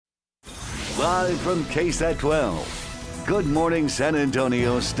Live from KSAT 12. Good Morning San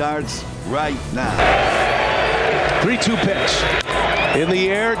Antonio starts right now. 3-2 pitch. In the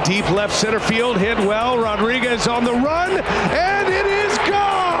air, deep left center field, hit well. Rodriguez on the run, and it is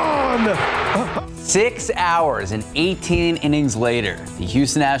gone! 6 hours and 18 innings later, the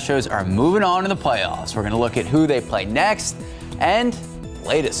Houston Astros are moving on in the playoffs. We're going to look at who they play next and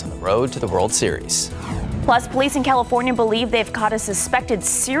latest on the road to the World Series. Plus, police in California believe they've caught a suspected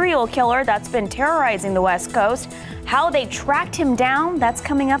serial killer that's been terrorizing the West Coast. How they tracked him down, that's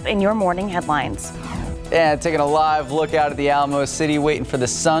coming up in your morning headlines. And taking a live look out at the Alamo City, waiting for the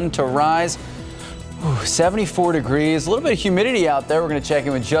sun to rise. 74 degrees, a little bit of humidity out there. We're going to check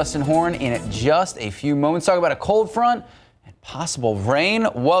in with Justin Horn in just a few moments. Talk about a cold front and possible rain.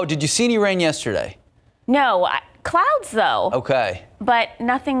 Whoa, did you see any rain yesterday? No, clouds though. Okay. But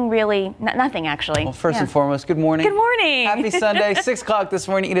nothing really, nothing actually. Well, first and foremost, good morning. Good morning. Happy Sunday, 6 o'clock this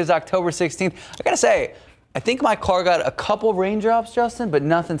morning. It is October 16th. I got to say, I think my car got a couple raindrops, Justin, but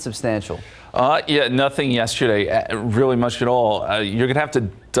nothing substantial. Yeah, nothing yesterday, really much at all. You're going to have to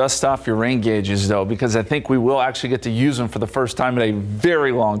dust off your rain gauges, though, because I think we will actually get to use them for the first time in a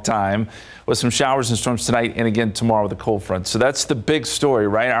very long time with some showers and storms tonight and again tomorrow with a cold front. So that's the big story,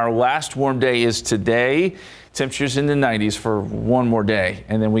 right? Our last warm day is today. Temperatures in the 90s for one more day,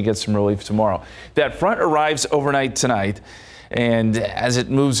 and then we get some relief tomorrow. That front arrives overnight tonight. And as it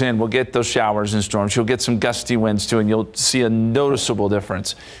moves in, we'll get those showers and storms. You'll get some gusty winds, too, and you'll see a noticeable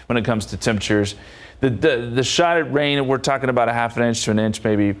difference when it comes to temperatures. The shot at rain, we're talking about a half an inch to an inch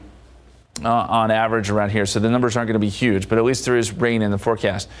maybe on average around here. So the numbers aren't going to be huge, but at least there is rain in the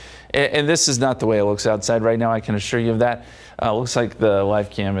forecast. And this is not the way it looks outside right now, I can assure you of that. Looks like the live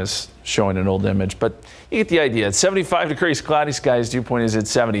cam is showing an old image, but you get the idea. It's 75 degrees, cloudy skies, dew point is at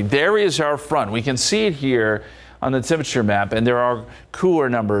 70. There is our front. We can see it here on the temperature map, and there are cooler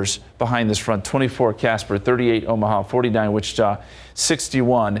numbers behind this front. 24 Casper, 38 Omaha, 49 Wichita,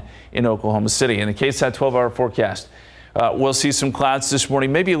 61 in Oklahoma City. In the KSAT 12-hour forecast, we'll see some clouds this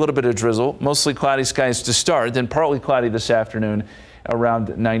morning, maybe a little bit of drizzle, mostly cloudy skies to start, then partly cloudy this afternoon,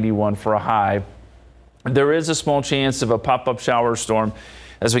 around 91 for a high. There is a small chance of a pop-up shower storm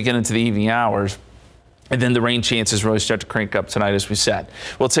as we get into the evening hours. And then the rain chances really start to crank up tonight, as we said.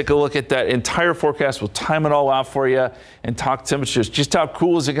 We'll take a look at that entire forecast. We'll time it all out for you and talk temperatures. Just how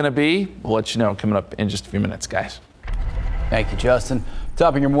cool is it going to be? We'll let you know coming up in just a few minutes, guys. Thank you, Justin.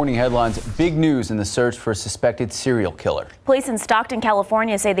 Topping your morning headlines, big news in the search for a suspected serial killer. Police in Stockton,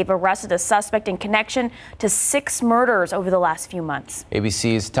 California say they've arrested a suspect in connection to 6 murders over the last few months.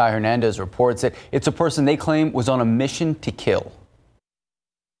 ABC's Ty Hernandez reports that it's a person they claim was on a mission to kill.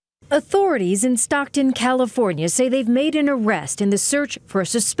 Authorities in Stockton, California say they've made an arrest in the search for a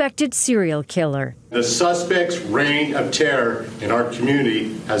suspected serial killer. The suspect's reign of terror in our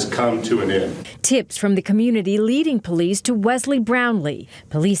community has come to an end. Tips from the community leading police to Wesley Brownlee.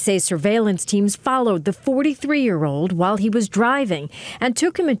 Police say surveillance teams followed the 43-year-old while he was driving and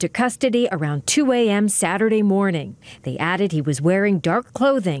took him into custody around 2 a.m. Saturday morning. They added he was wearing dark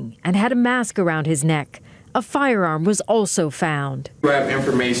clothing and had a mask around his neck. A firearm was also found. We have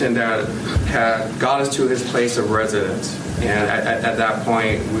information that had got us to his place of residence, and at that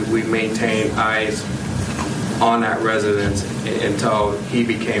point, we maintained eyes on that residence until he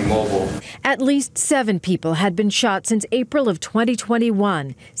became mobile. At least 7 people had been shot since April of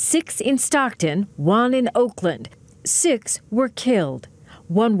 2021, 6 in Stockton, 1 in Oakland. 6 were killed.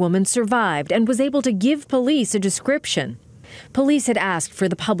 1 woman survived and was able to give police a description. Police had asked for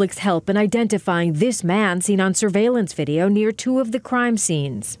the public's help in identifying this man seen on surveillance video near 2 of the crime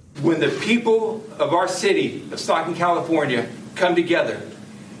scenes. When the people of our city of Stockton, California come together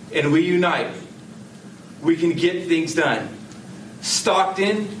and we unite, we can get things done.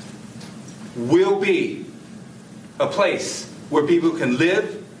 Stockton will be a place where people can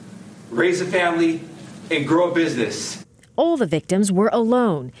live, raise a family, and grow a business. All the victims were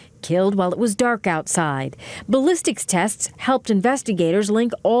alone, killed while it was dark outside. Ballistics tests helped investigators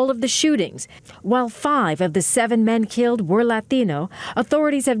link all of the shootings. While 5 of the 7 men killed were Latino,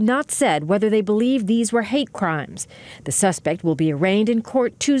 authorities have not said whether they believe these were hate crimes. The suspect will be arraigned in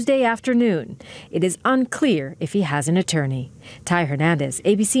court Tuesday afternoon. It is unclear if he has an attorney. Ty Hernandez,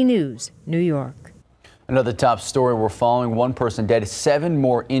 ABC News, New York. Another top story we're following: 1 person dead, 7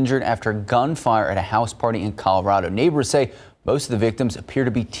 more injured after gunfire at a house party in Colorado. Neighbors say most of the victims appear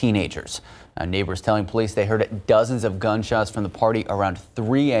to be teenagers. Neighbors telling police they heard dozens of gunshots from the party around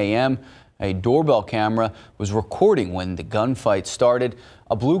 3 a.m. A doorbell camera was recording when the gunfight started.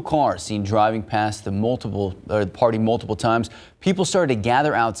 A blue car seen driving past the party multiple times. People started to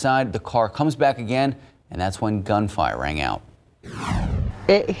gather outside. The car comes back again, and that's when gunfire rang out.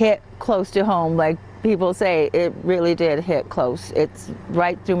 It hit close to home, like people say. It really did hit close. It's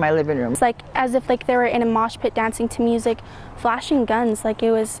right through my living room. It's like as if like they were in a mosh pit dancing to music, flashing guns, like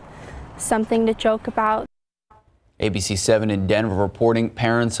it was something to joke about. ABC 7 in Denver reporting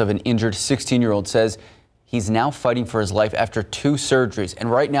parents of an injured 16-year-old says he's now fighting for his life after 2 surgeries. And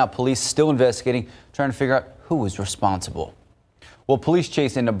right now, police still investigating, trying to figure out who was responsible. Well, police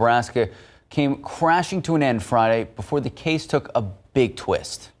chase in Nebraska came crashing to an end Friday before the case took a big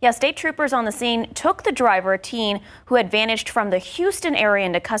twist. Yeah, state troopers on the scene took the driver, a teen who had vanished from the Houston area,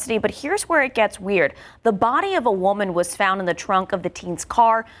 into custody. But here's where it gets weird. The body of a woman was found in the trunk of the teen's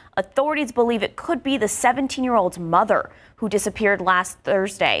car. Authorities believe it could be the 17-year-old's mother, who disappeared last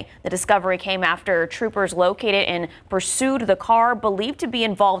Thursday. The discovery came after troopers located and pursued the car believed to be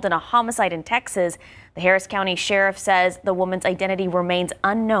involved in a homicide in Texas. The Harris County Sheriff says the woman's identity remains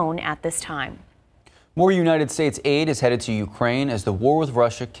unknown at this time. More United States aid is headed to Ukraine as the war with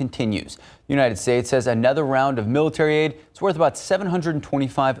Russia continues. The United States says another round of military aid is worth about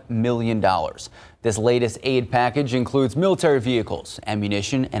 $725 million. This latest aid package includes military vehicles,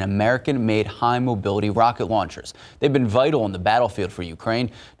 ammunition, and American-made high-mobility rocket launchers. They've been vital on the battlefield for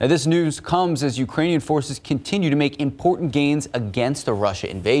Ukraine. Now, this news comes as Ukrainian forces continue to make important gains against the Russia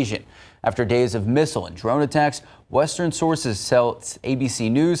invasion. After days of missile and drone attacks, Western sources tell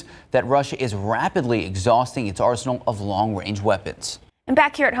ABC News that Russia is rapidly exhausting its arsenal of long-range weapons. And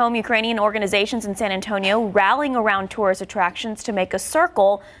back here at home, Ukrainian organizations in San Antonio rallying around tourist attractions to make a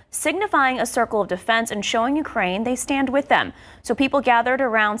circle, signifying a circle of defense and showing Ukraine they stand with them. So people gathered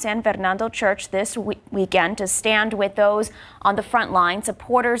around San Fernando Church this weekend to stand with those on the front line.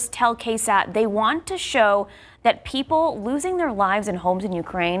 Supporters tell KSAT they want to show that people losing their lives and homes in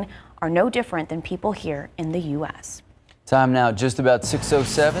Ukraine are no different than people here in the U.S. Time now just about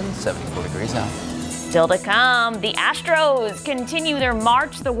 6:07, 74 degrees out. Still to come, the Astros continue their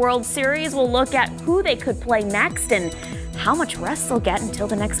march to the World Series. We'll look at who they could play next and how much rest they'll get until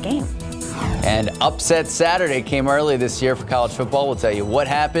the next game. And Upset Saturday came early this year for college football. We'll tell you what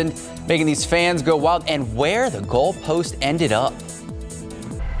happened, making these fans go wild, and where the goalpost ended up.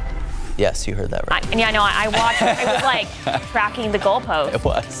 Yes, you heard that right. I watched. It was like tracking the goalpost. It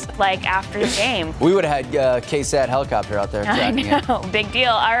was. Like after the game. We would have had KSAT helicopter out there tracking it. I know, big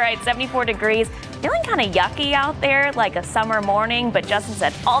deal. All right, 74 degrees. Feeling kind of yucky out there, like a summer morning, but Justin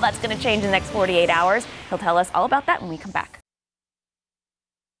said all that's going to change in the next 48 hours. He'll tell us all about that when we come back.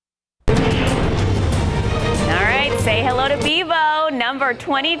 All right, say hello to Bevo. Number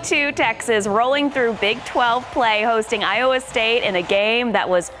 22 Texas rolling through Big 12 play, hosting Iowa State in a game that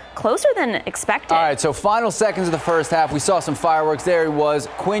was closer than expected. All right, so final seconds of the first half, we saw some fireworks. There he was,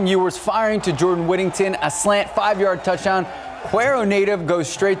 Quinn Ewers firing to Jordan Whittington, a slant 5-yard touchdown. Cuero native goes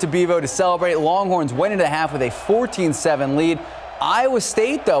straight to Bevo to celebrate. Longhorns went into half with a 14-7 lead. Iowa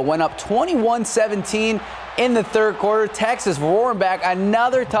State, though, went up 21-17 in the third quarter. Texas roaring back,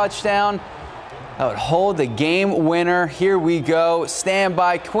 another touchdown. That would hold the game winner. Here we go. Stand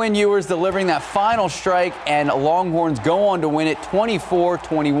by. Quinn Ewers delivering that final strike, and Longhorns go on to win it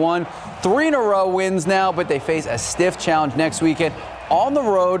 24-21. 3 in a row wins now, but they face a stiff challenge next weekend on the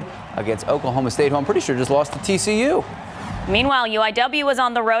road against Oklahoma State, who I'm pretty sure just lost to TCU. Meanwhile, UIW was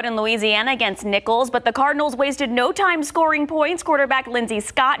on the road in Louisiana against Nichols, but the Cardinals wasted no time scoring points. Quarterback Lindsey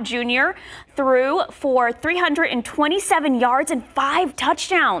Scott Jr. threw for 327 yards and 5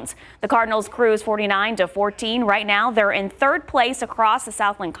 touchdowns. The Cardinals cruise 49-14. Right now, they're in third place across the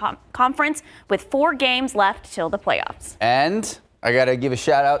Southland Conference with 4 games left till the playoffs. And I got to give a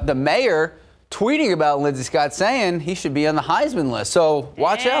shout out. The mayor tweeting about Lindsey Scott saying he should be on the Heisman list. So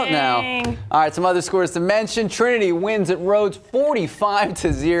watch out now. All right, some other scores to mention. Trinity wins at Rhodes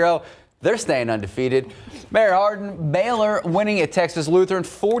 45-0. They're staying undefeated. Mayor Hardin, Baylor winning at Texas Lutheran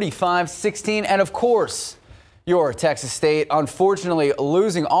 45-16. And of course, your Texas State unfortunately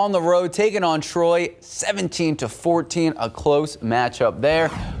losing on the road, taking on Troy 17-14, a close matchup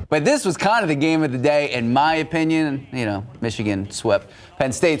there. But this was kind of the game of the day, in my opinion. You know, Michigan swept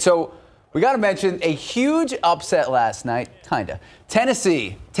Penn State. So we got to mention a huge upset last night, kind of.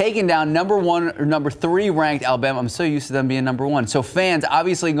 Tennessee taking down number 3 ranked Alabama. I'm so used to them being number 1. So fans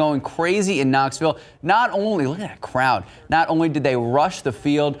obviously going crazy in Knoxville. Not only, look at that crowd, not only did they rush the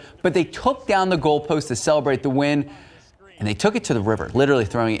field, but they took down the goalpost to celebrate the win. And they took it to the river, literally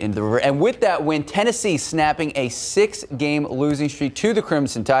throwing it into the river. And with that win, Tennessee snapping a 6-game losing streak to the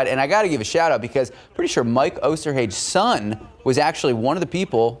Crimson Tide. And I got to give a shout out because I'm pretty sure Mike Osterhage's son was actually one of the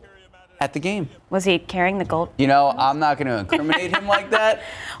people at the game. Was he carrying the gold? You know, I'm not going to incriminate him like that.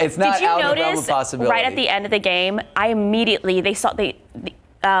 It's not out of the realm of possibility. Right at the end of the game,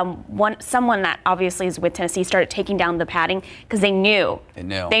 someone that obviously is with Tennessee started taking down the padding because they knew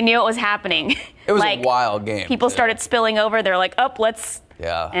it was happening. It was like, a wild game. People started spilling over. They're like, oh, let's.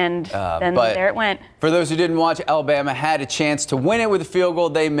 Yeah. And then there it went. For those who didn't watch, Alabama had a chance to win it with a field goal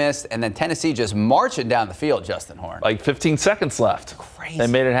they missed, and then Tennessee just marching down the field, Justin Horn. Like 15 seconds left. Crazy. They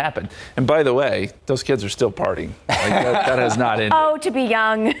made it happen. And by the way, those kids are still partying. Like that has not ended. Oh, to be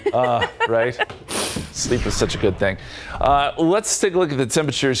young. Right? Sleep is such a good thing. Let's take a look at the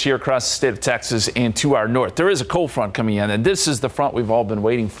temperatures here across the state of Texas and to our north. There is a cold front coming in, and this is the front we've all been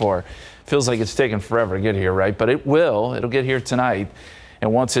waiting for. Feels like it's taken forever to get here, right? But it will. It'll get here tonight.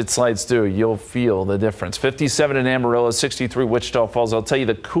 And once it slides through, you'll feel the difference. 57 in Amarillo, 63 Wichita Falls. I'll tell you,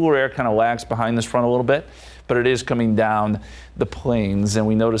 the cooler air kind of lags behind this front a little bit, but it is coming down the plains. And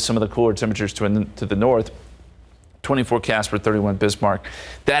we notice some of the cooler temperatures to the north. 24 Casper, 31 Bismarck.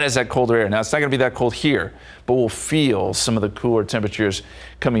 That is that colder air. Now, it's not going to be that cold here, but we'll feel some of the cooler temperatures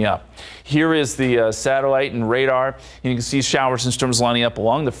coming up. Here is the satellite and radar. And you can see showers and storms lining up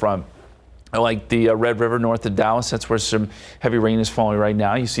along the front. Like the Red River north of Dallas, that's where some heavy rain is falling right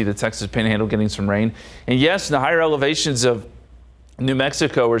now. You see the Texas Panhandle getting some rain. And yes, in the higher elevations of New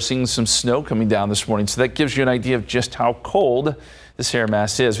Mexico, we're seeing some snow coming down this morning. So that gives you an idea of just how cold this air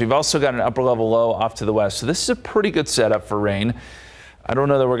mass is. We've also got an upper level low off to the west. So this is a pretty good setup for rain. I don't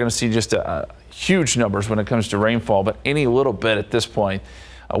know that we're going to see just huge numbers when it comes to rainfall, but any little bit at this point,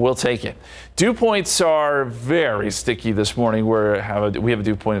 we'll take it. Dew points are very sticky this morning. We have a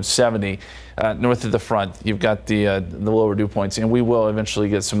dew point of 70 north of the front. You've got the lower dew points, and we will eventually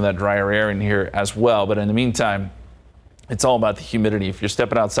get some of that drier air in here as well. But in the meantime, it's all about the humidity. If you're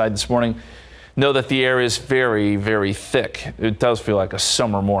stepping outside this morning, know that the air is very, very thick. It does feel like a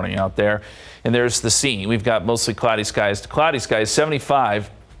summer morning out there. And there's the scene. We've got mostly cloudy skies to cloudy skies, 75,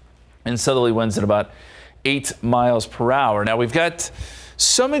 and southerly winds at about 8 miles per hour. Now we've got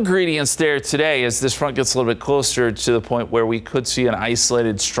some ingredients there today as this front gets a little bit closer to the point where we could see an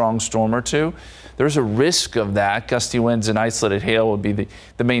isolated strong storm or two. There's a risk of that. Gusty winds and isolated hail would be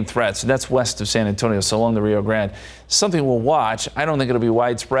the main threats. And that's west of San Antonio, so along the Rio Grande. Something we'll watch. I don't think it'll be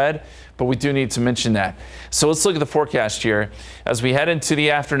widespread, but we do need to mention that. So let's look at the forecast here. As we head into the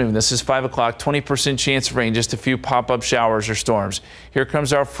afternoon, this is 5 o'clock, 20% chance of rain, just a few pop-up showers or storms. Here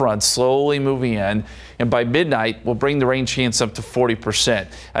comes our front slowly moving in, and by midnight, we'll bring the rain chance up to 40%.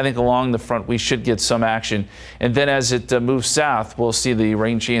 I think along the front, we should get some action. And then as it moves south, we'll see the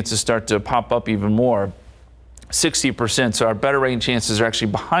rain chances start to pop up even more. 60%, so our better rain chances are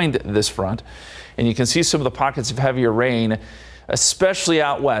actually behind this front. And you can see some of the pockets of heavier rain, especially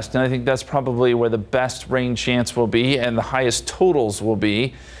out west. And I think that's probably where the best rain chance will be and the highest totals will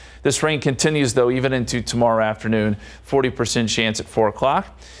be. This rain continues, though, even into tomorrow afternoon, 40% chance at 4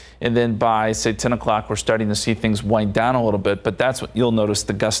 o'clock. And then by, say, 10 o'clock, we're starting to see things wind down a little bit. But that's what you'll notice,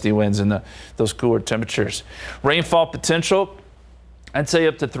 the gusty winds and those cooler temperatures. Rainfall potential, I'd say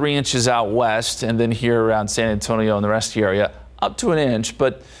up to 3 inches out west. And then here around San Antonio and the rest of the area, up to 1 inch.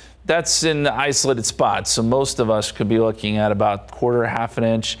 But that's in isolated spots, so most of us could be looking at about quarter, half an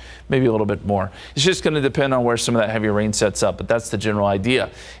inch, maybe a little bit more. It's just going to depend on where some of that heavy rain sets up, but that's the general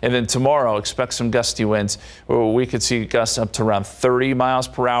idea. And then tomorrow, expect some gusty winds. We could see gusts up to around 30 miles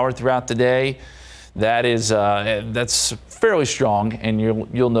per hour throughout the day. That's fairly strong, and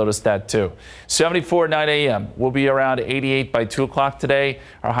you'll notice that too. 74 at 9 a.m. We'll be around 88 by 2 o'clock today.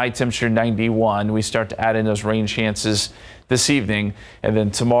 Our high temperature 91. We start to add in those rain chances this evening, and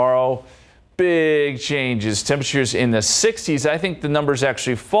then tomorrow, big changes. Temperatures in the 60s. I think the numbers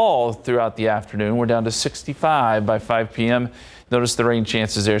actually fall throughout the afternoon. We're down to 65 by 5 p.m. Notice the rain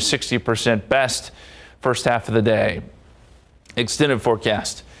chances there, 60% best first half of the day. Extended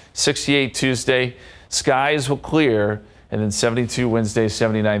forecast, 68 Tuesday. Skies will clear, and then 72 Wednesday,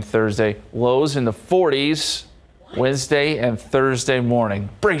 79 Thursday. Lows in the 40s Wednesday and Thursday morning.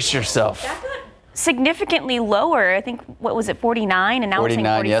 Brace yourself. Significantly lower. I think, what was it, 49? And now we're saying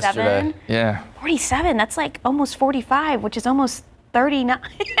 47? Yesterday. Yeah. 47. That's like almost 45, which is almost 39.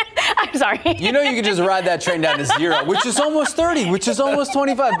 I'm sorry. You know you can just ride that train down to 0, which is almost 30, which is almost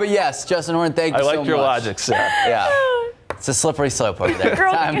 25. But yes, Justin Horn, thank you so much. I like your logic, Sarah. Yeah. It's a slippery slope over there.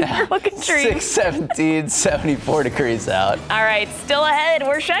 Time now. 6:17, 74 degrees out. All right, still ahead.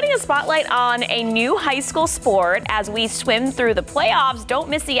 We're shining a spotlight on a new high school sport as we swim through the playoffs. Don't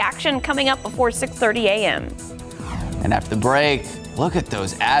miss the action coming up before 6:30 a.m. And after the break, look at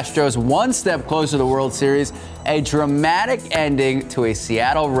those Astros one step closer to the World Series. A dramatic ending to a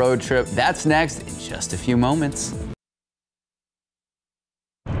Seattle road trip. That's next in just a few moments.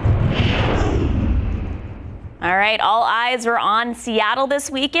 All right, all eyes are on Seattle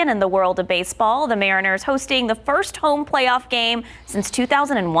this weekend in the world of baseball. The Mariners hosting the first home playoff game since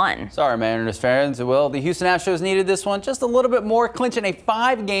 2001. Sorry, Mariners fans. Well, the Houston Astros needed this one just a little bit more, clinching a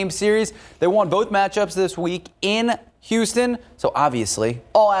 5-game series. They won both matchups this week in Houston. So obviously,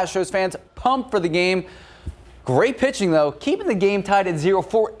 all Astros fans pumped for the game. Great pitching, though, keeping the game tied at 0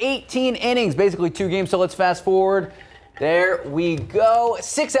 for 18 innings, basically 2 games. So let's fast forward. There we go.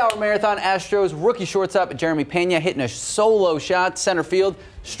 6-hour marathon. Astros rookie shortstop Jeremy Pena hitting a solo shot center field.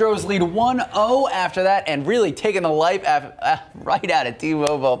 Stros lead 1-0 after that, and really taking the life right out of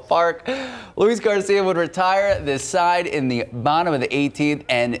T-Mobile Park. Luis Garcia would retire this side in the bottom of the 18th,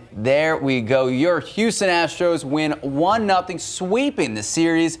 and there we go. Your Houston Astros win 1-0, sweeping the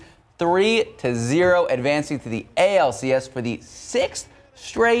series 3-0, advancing to the ALCS for the 6th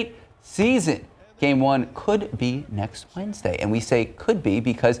straight season. Game 1 could be next Wednesday, and we say could be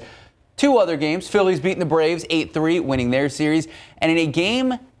because 2 other games, Phillies beating the Braves 8-3, winning their series, and in a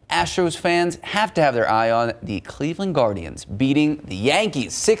game Astros fans have to have their eye on, the Cleveland Guardians beating the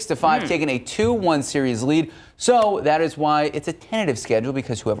Yankees 6-5, taking a 2-1 series lead. So that is why it's a tentative schedule,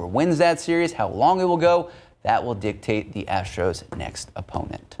 because whoever wins that series, how long it will go, that will dictate the Astros' next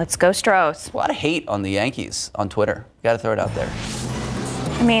opponent. Let's go Stros. A lot of hate on the Yankees on Twitter. Got to throw it out there.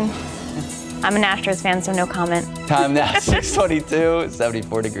 I mean, I'm an Astros fan, so no comment. Time now, 6:22,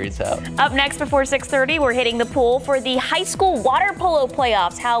 74 degrees out. Up next before 6:30, we're hitting the pool for the high school water polo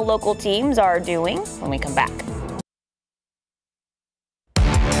playoffs. How local teams are doing when we come back.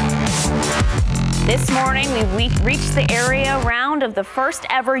 This morning, we reached the area round of the first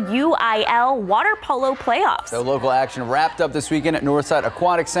ever UIL water polo playoffs. So local action wrapped up this weekend at Northside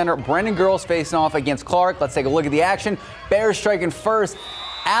Aquatic Center. Brendan girls facing off against Clark. Let's take a look at the action. Bears striking first.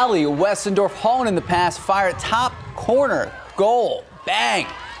 Allie Westendorf hauling in the pass, fired top corner, goal, bang.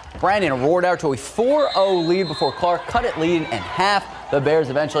 Brandon roared out to a 4-0 lead before Clark cut it lead in half. The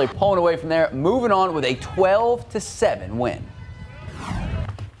Bears eventually pulling away from there, moving on with a 12-7 win.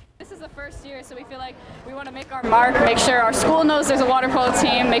 This is the first year, so we feel like we want to make our mark, make sure our school knows there's a water polo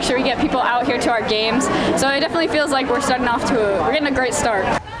team, make sure we get people out here to our games. So it definitely feels like we're getting a great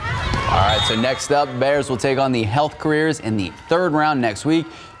start. All right, so next up, Bears will take on the Health Careers in the 3rd round next week.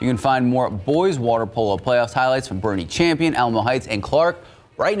 You can find more boys water polo playoffs highlights from Bernie Champion, Alamo Heights, and Clark.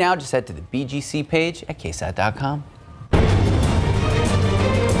 Right now, just head to the BGC page at KSAT.com.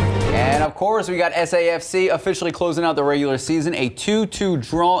 And of course, we got SAFC officially closing out the regular season, a 2-2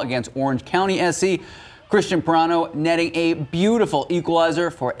 draw against Orange County SC. Christian Pirano netting a beautiful equalizer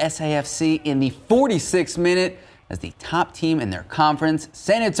for SAFC in the 46th minute. As the top team in their conference,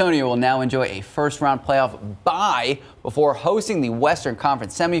 San Antonio will now enjoy a first-round playoff bye before hosting the Western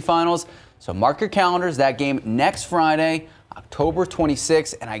Conference semifinals. So mark your calendars, that game next Friday, October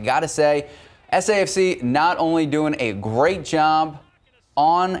 26th. And I gotta say, SAFC not only doing a great job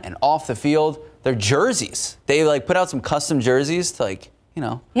on and off the field, their jerseys. They put out some custom jerseys to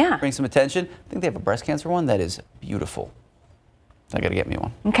bring some attention. I think they have a breast cancer one that is beautiful. I gotta get me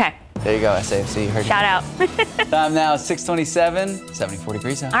one. Okay. There you go, SAFC. Shout out. Time now, 6:27, 74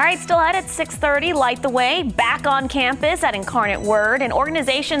 degrees out. All right, still ahead at 6:30, light the way. Back on campus at Incarnate Word, and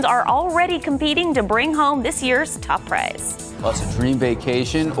organizations are already competing to bring home this year's top prize. Plus a dream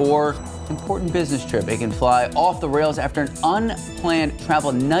vacation or important business trip. It can fly off the rails after an unplanned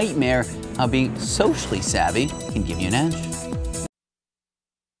travel nightmare. How being socially savvy can give you an edge.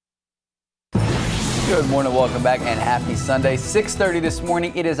 Good morning, welcome back, and happy Sunday. 6:30 this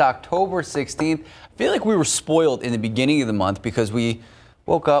morning. It is October 16th. I feel like we were spoiled in the beginning of the month because we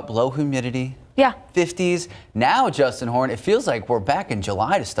woke up low humidity. Yeah. 50s. Now, Justin Horn, it feels like we're back in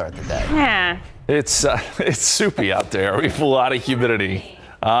July to start the day. Yeah. It's soupy out there. We have a lot of humidity.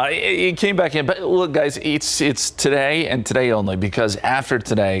 It came back in, but look, guys, it's today and today only, because after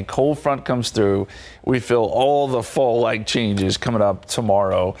today, cold front comes through. We feel all the fall-like changes coming up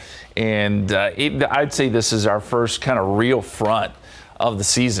tomorrow, and I'd say this is our first kind of real front of the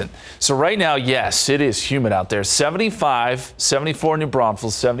season. So right now, yes, it is humid out there. 75, 74 in New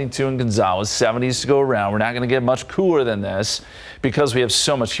Braunfels, 72 in Gonzales, 70s to go around. We're not going to get much cooler than this because we have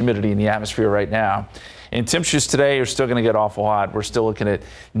so much humidity in the atmosphere right now. And temperatures today are still going to get awful hot. We're still looking at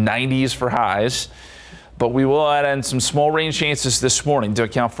 90s for highs. But we will add in some small rain chances this morning to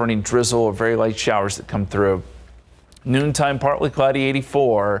account for any drizzle or very light showers that come through. Noontime, partly cloudy,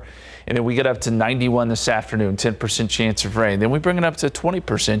 84. And then we get up to 91 this afternoon, 10% chance of rain. Then we bring it up to a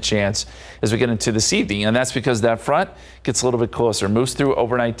 20% chance as we get into this evening. And that's because that front gets a little bit closer, moves through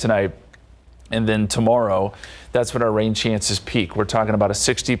overnight tonight. And then tomorrow, that's when our rain chances peak. We're talking about a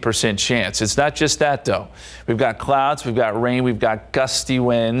 60% chance. It's not just that, though. We've got clouds, we've got rain, we've got gusty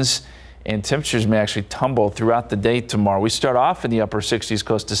winds, and temperatures may actually tumble throughout the day tomorrow. We start off in the upper 60s,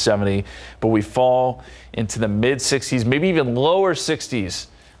 close to 70, but we fall into the mid 60s, maybe even lower 60s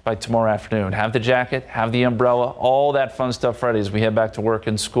by tomorrow afternoon. Have the jacket, have the umbrella, all that fun stuff ready as we head back to work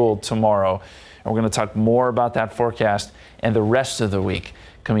and school tomorrow. And we're going to talk more about that forecast and the rest of the week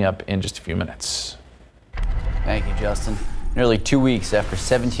coming up in just a few minutes. Thank you, Justin. Nearly 2 weeks after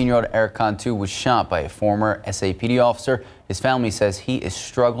 17-year-old Eric Cantu was shot by a former SAPD officer, his family says he is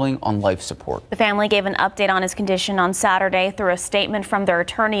struggling on life support. The family gave an update on his condition on Saturday through a statement from their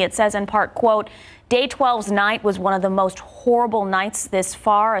attorney. It says in part, quote, Day 12's night was one of the most horrible nights this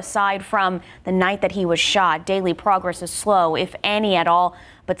far, aside from the night that he was shot. Daily progress is slow, if any at all,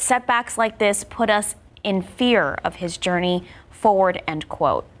 but setbacks like this put us in fear of his journey forward, end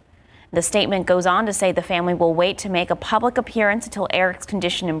quote. The statement goes on to say the family will wait to make a public appearance until Eric's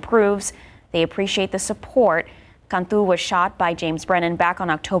condition improves. They appreciate the support. Cantu was shot by James Brennan back on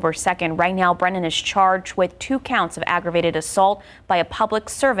October 2nd. Right now, Brennan is charged with 2 counts of aggravated assault by a public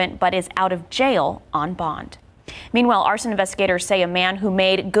servant, but is out of jail on bond. Meanwhile, arson investigators say a man who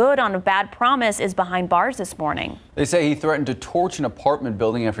made good on a bad promise is behind bars this morning. They say he threatened to torch an apartment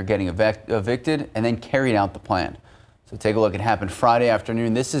building after getting evicted and then carried out the plan. So take a look. It happened Friday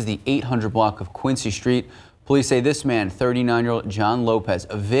afternoon. This is the 800 block of Quincy Street. Police say this man, 39-year-old John Lopez,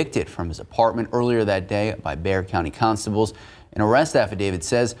 evicted from his apartment earlier that day by Bexar County constables. An arrest affidavit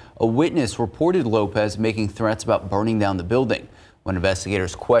says a witness reported Lopez making threats about burning down the building. When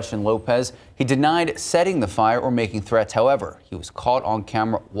investigators questioned Lopez, he denied setting the fire or making threats. However, he was caught on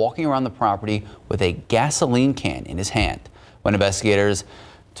camera walking around the property with a gasoline can in his hand. When investigators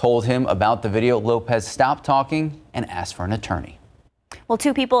told him about the video, Lopez stopped talking and asked for an attorney. Well,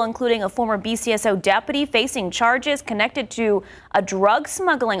 2 people, including a former BCSO deputy, facing charges connected to a drug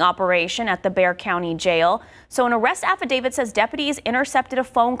smuggling operation at the Bexar County Jail. So an arrest affidavit says deputies intercepted a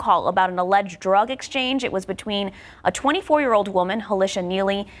phone call about an alleged drug exchange. It was between a 24-year-old woman, Halisha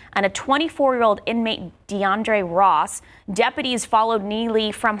Neely, and a 24-year-old inmate, DeAndre Ross. Deputies followed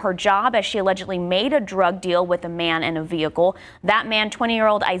Neely from her job as she allegedly made a drug deal with a man in a vehicle. That man,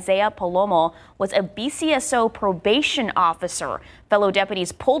 20-year-old Isaiah Palomo, was a BCSO probation officer. Fellow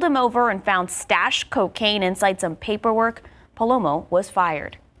deputies pulled him over and found stashed cocaine inside some paperwork. Palomo was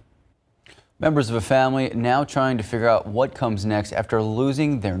fired. Members of a family now trying to figure out what comes next after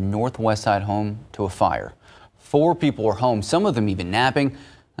losing their northwest side home to a fire. 4 people were home, some of them even napping.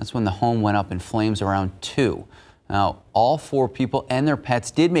 That's when the home went up in flames around 2. Now, all 4 people and their pets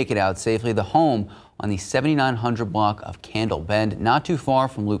did make it out safely. The home on the 7900 block of Candle Bend, not too far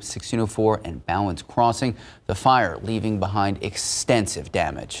from Loop 1604 and Bowens Crossing. The fire leaving behind extensive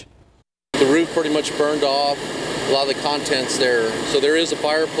damage. The roof pretty much burned off, a lot of the contents there. So there is a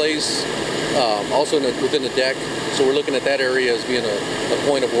fireplace also within the deck. So we're looking at that area as being a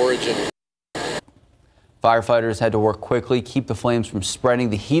point of origin. Firefighters had to work quickly, keep the flames from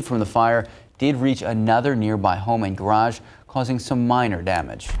spreading. The heat from the fire did reach another nearby home and garage, causing some minor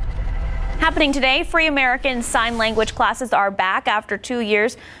damage. Happening today, free American Sign Language classes are back after 2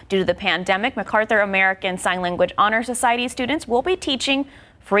 years due to the pandemic. MacArthur American Sign Language Honor Society students will be teaching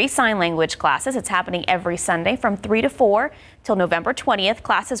free sign language classes. It's happening every Sunday from 3 to 4 till November 20th.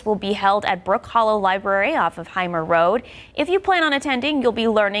 Classes will be held at Brook Hollow Library off of Heimer Road. If you plan on attending, you'll be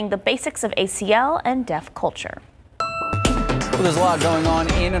learning the basics of ACL and deaf culture. Well, there's a lot going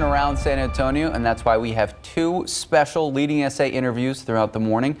on in and around San Antonio, and that's why we have 2 special leading essay interviews throughout the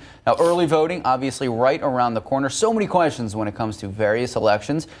morning. Now, early voting, obviously right around the corner. So many questions when it comes to various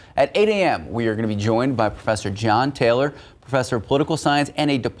elections. At 8 a.m., we are going to be joined by Professor John Taylor, Professor of Political Science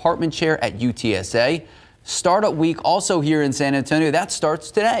and a department chair at UTSA. Startup Week also here in San Antonio. That starts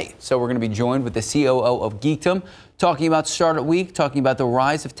today. So we're going to be joined with the COO of Geekdom, talking about Startup Week, talking about the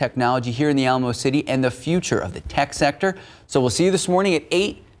rise of technology here in the Alamo City and the future of the tech sector. So we'll see you this morning at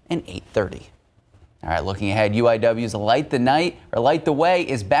 8 and 8:30. All right, looking ahead, UIW's Light the Way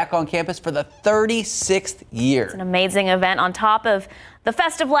is back on campus for the 36th year. It's an amazing event. On top of the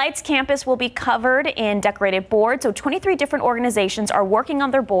festive lights, campus will be covered in decorated boards. So 23 different organizations are working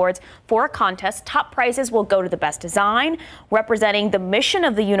on their boards for a contest. Top prizes will go to the best design, representing the mission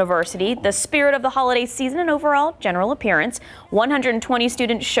of the university, the spirit of the holiday season, and overall general appearance. 120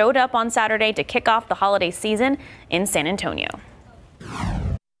 students showed up on Saturday to kick off the holiday season in San Antonio.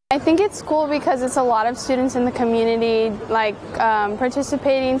 I think it's cool because it's a lot of students in the community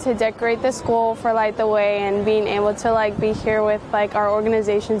participating to decorate the school for Light the Way, and being able to be here with our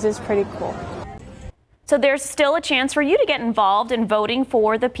organizations is pretty cool. So there's still a chance for you to get involved in voting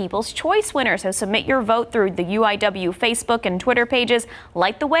for the People's Choice winner. So submit your vote through the UIW Facebook and Twitter pages.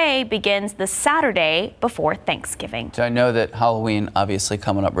 Light the Way begins the Saturday before Thanksgiving. So I know that Halloween obviously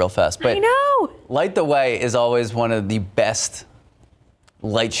coming up real fast, but I know. Light the Way is always one of the best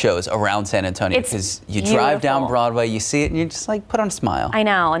light shows around San Antonio because you drive down Broadway, you see it, and you just like put on a smile. I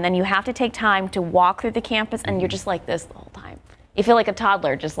know, and then you have to take time to walk through the campus, and you're just like this the whole time. You feel like a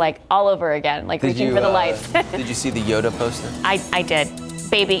toddler, just like all over again, like reaching for the lights. Did you see the Yoda poster? I did.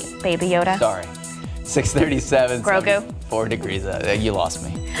 Baby Yoda. Sorry. 6:37. Grogu. 4 degrees. You lost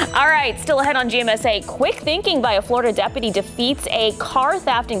me. All right, still ahead on GMSA. Quick thinking by a Florida deputy defeats a car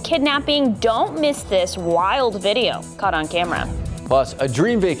theft and kidnapping. Don't miss this wild video caught on camera. Plus, a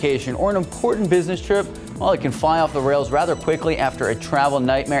dream vacation or an important business trip, well, it can fly off the rails rather quickly after a travel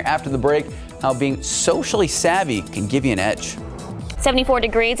nightmare. After the break, how being socially savvy can give you an edge. 74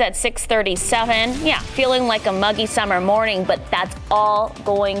 degrees at 6:37. Yeah, feeling like a muggy summer morning, but that's all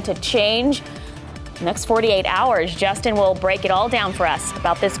going to change. Next 48 hours, Justin will break it all down for us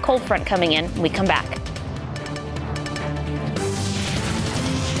about this cold front coming in when we come back.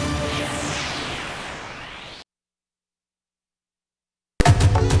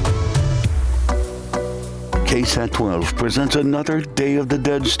 KSAT 12 presents another Day of the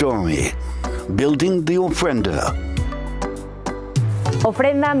Dead story, Building the Ofrenda.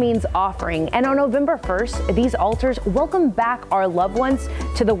 Ofrenda means offering, and on November 1st, these altars welcome back our loved ones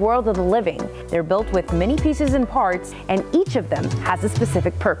to the world of the living. They're built with many pieces and parts, and each of them has a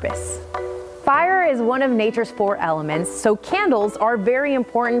specific purpose. Fire is one of nature's 4 elements, so candles are very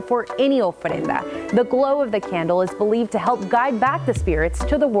important for any ofrenda. The glow of the candle is believed to help guide back the spirits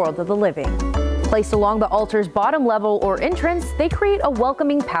to the world of the living. Placed along the altar's bottom level or entrance, they create a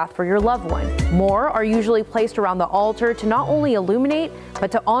welcoming path for your loved one. More are usually placed around the altar to not only illuminate,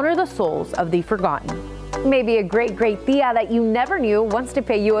 but to honor the souls of the forgotten. Maybe a great tia that you never knew wants to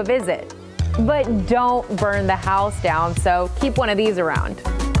pay you a visit. But don't burn the house down, so keep one of these around.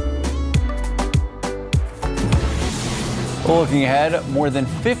 Looking ahead, more than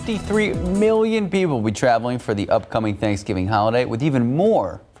 53 million people will be traveling for the upcoming Thanksgiving holiday, with even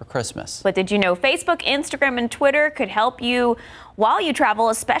more for Christmas. But did you know Facebook, Instagram, and Twitter could help you while you travel,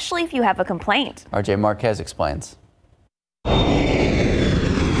 especially if you have a complaint? RJ Marquez explains.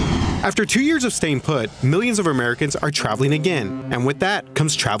 After 2 years of staying put, millions of Americans are traveling again. And with that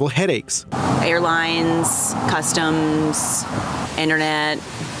comes travel headaches. Airlines, customs, internet,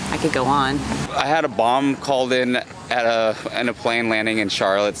 I could go on. I had a bomb called in at a plane landing in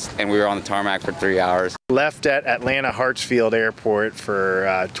Charlotte, and we were on the tarmac for 3 hours. Left at Atlanta Hartsfield Airport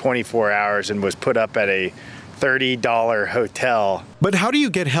for 24 hours and was put up at a $30 hotel. But how do you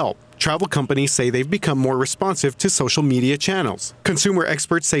get help? Travel companies say they've become more responsive to social media channels. Consumer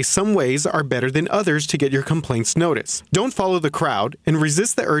experts say some ways are better than others to get your complaints noticed. Don't follow the crowd and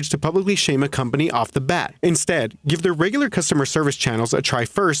resist the urge to publicly shame a company off the bat. Instead, give their regular customer service channels a try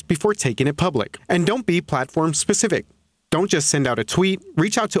first before taking it public. And don't be platform specific. Don't just send out a tweet,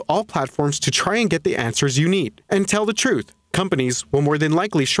 reach out to all platforms to try and get the answers you need. And tell the truth. Companies will more than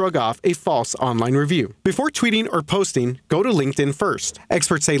likely shrug off a false online review. Before tweeting or posting, go to LinkedIn first.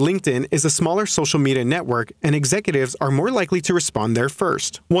 Experts say LinkedIn is a smaller social media network, and executives are more likely to respond there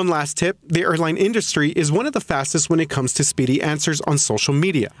first. One last tip, the airline industry is one of the fastest when it comes to speedy answers on social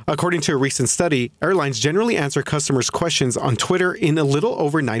media. According to a recent study, airlines generally answer customers' questions on Twitter in a little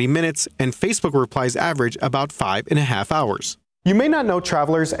over 90 minutes, and Facebook replies average about 5.5 hours. You may not know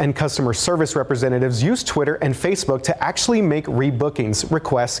travelers and customer service representatives use Twitter and Facebook to actually make rebookings,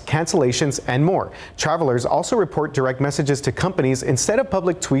 requests, cancellations, and more. Travelers also report direct messages to companies instead of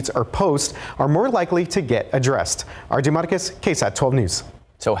public tweets or posts are more likely to get addressed. RJ Marquez, KSAT 12 News.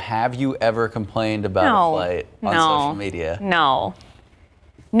 So have you ever complained about a flight on social media? No.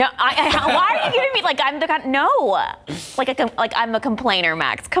 No, why are you giving me like I'm the no? Like I'm a complainer,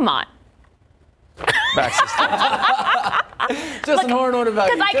 Max. Come on. Max is Justin Horn, what about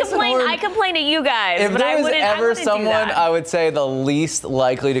you? Because I complain to you guys. If but there was ever someone do that. I would say the least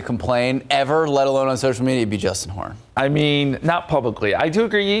likely to complain ever, let alone on social media, it'd be Justin Horn. I mean, not publicly. I do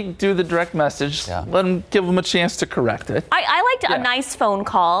agree. You do the direct message. Yeah. Give them a chance to correct it. I liked a nice phone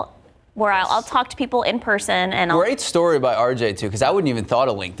call where I'll talk to people in person. And Great story by RJ, too, because I wouldn't even thought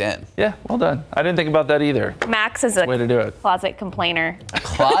of LinkedIn. Yeah, well done. I didn't think about that either. Max is a way to do it. Closet complainer.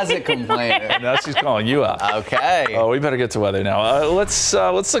 Closet complainer. Now she's calling you up. Okay. Oh, we better get to weather now. Let's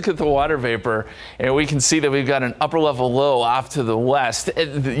look at the water vapor, and we can see that we've got an upper level low off to the west.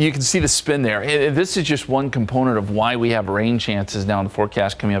 You can see the spin there. This is just one component of why we have rain chances now in the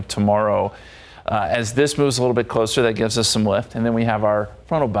forecast coming up tomorrow. As this moves a little bit closer, that gives us some lift, and then we have our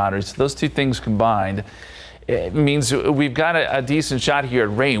frontal boundary. So those two things combined, it means we've got a decent shot here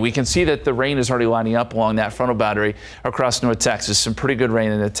at rain. We can see that the rain is already lining up along that frontal boundary across North Texas. Some pretty good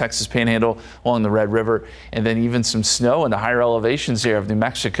rain in the Texas Panhandle along the Red River, and then even some snow in the higher elevations there of New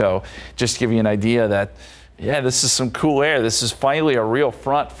Mexico. Just to give you an idea that, yeah, this is some cool air. This is finally a real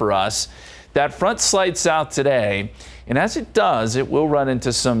front for us. That front slides south today, and as it does, it will run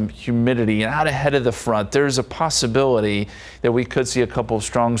into some humidity. And out ahead of the front, there's a possibility that we could see a couple of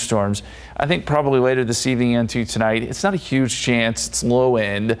strong storms. I think probably later this evening into tonight. It's not a huge chance. It's low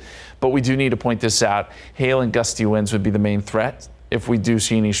end, but we do need to point this out. Hail and gusty winds would be the main threat if we do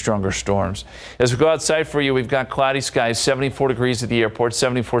see any stronger storms. As we go outside for you, we've got cloudy skies, 74 degrees at the airport,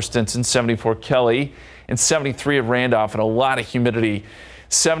 74 Stinson, 74 Kelly, and 73 at Randolph, and a lot of humidity.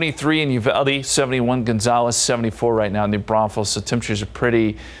 73 in Uvalde, 71 Gonzales, 74 right now in New Braunfels. So temperatures are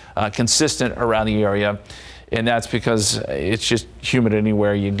pretty consistent around the area, and that's because it's just humid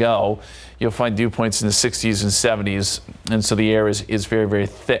anywhere you go. You'll find dew points in the 60s and 70s, and so the air is very, very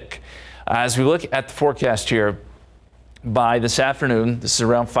thick. As we look at the forecast here, by this afternoon, this is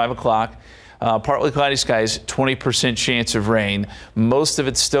around 5 o'clock, partly cloudy skies, 20% chance of rain. Most of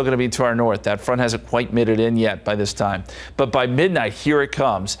it's still going to be to our north. That front hasn't quite made it in yet by this time. But by midnight, here it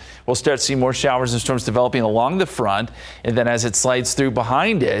comes. We'll start seeing more showers and storms developing along the front. And then as it slides through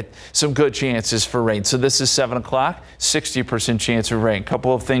behind it, some good chances for rain. So this is 7 o'clock, 60% chance of rain.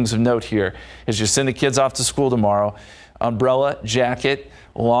 Couple of things of note here as you send the kids off to school tomorrow. Umbrella, jacket,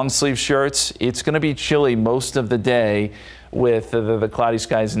 long sleeve shirts. It's going to be chilly most of the day with the cloudy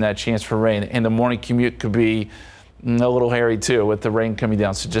skies and that chance for rain. And the morning commute could be a little hairy too with the rain coming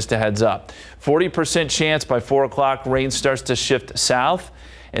down. So just a heads up. 40% chance by 4 o'clock rain starts to shift south.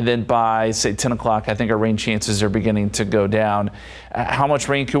 And then by, say, 10 o'clock, I think our rain chances are beginning to go down. How much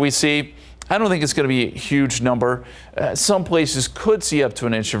rain could we see? I don't think it's going to be a huge number. Some places could see up to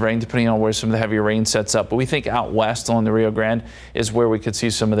an inch of rain depending on where some of the heavier rain sets up. But we think out west along the Rio Grande is where we could see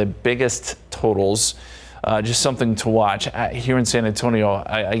some of the biggest totals. Just something to watch. Here in San Antonio,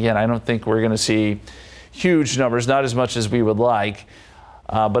 again, I don't think we're going to see huge numbers, not as much as we would like,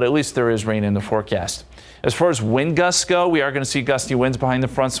 but at least there is rain in the forecast. As far as wind gusts go, we are going to see gusty winds behind the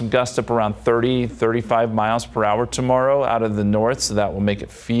front, some gusts up around 30, 35 miles per hour tomorrow out of the north, so that will make it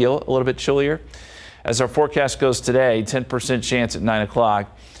feel a little bit chillier. As our forecast goes today, 10% chance at 9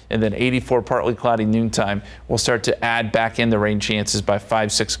 o'clock, and then 84 partly cloudy noontime. We'll start to add back in the rain chances by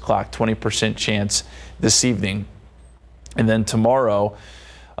 5, 6 o'clock, 20% chance this evening. And then tomorrow,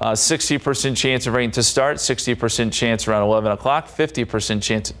 60% chance of rain to start, 60% chance around 11 o'clock, 50%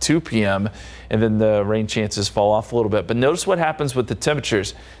 chance at 2 p.m., and then the rain chances fall off a little bit. But notice what happens with the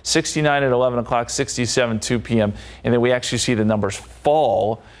temperatures. 69 at 11 o'clock, 67 2 p.m., and then we actually see the numbers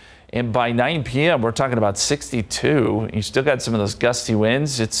fall. And by 9 p.m., we're talking about 62. You still got some of those gusty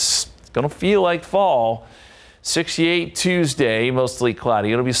winds. It's going to feel like fall. 68 Tuesday, mostly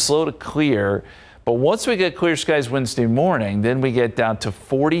cloudy. It'll be slow to clear. But once we get clear skies Wednesday morning, then we get down to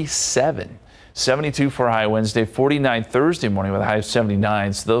 47. 72 for a high Wednesday, 49 Thursday morning with a high of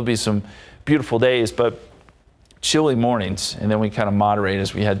 79. So there'll be some beautiful days, but chilly mornings. And then we kind of moderate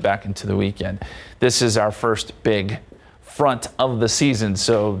as we head back into the weekend. This is our first big front of the season,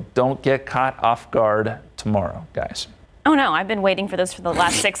 so don't get caught off guard tomorrow, guys. Oh no, I've been waiting for this for the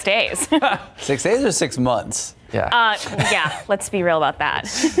last 6 days. 6 days or 6 months? Yeah. Yeah, let's be real about that.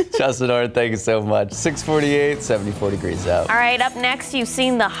 Justin Orr, thank you so much. 648, 74 degrees out. All right, up next, you've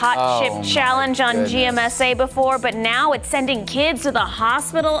seen the Hot Chip Challenge on GMSA before, but now it's sending kids to the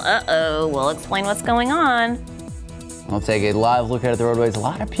hospital. Uh-oh, we'll explain what's going on. We'll take a live look at the roadways. A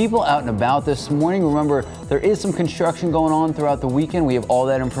lot of people out and about this morning. Remember, there is some construction going on throughout the weekend. We have all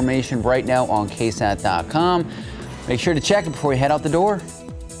that information right now on KSAT.com. Make sure to check it before you head out the door.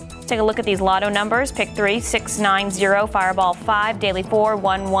 Take a look at these lotto numbers. Pick 3, 690, Fireball 5, Daily 4,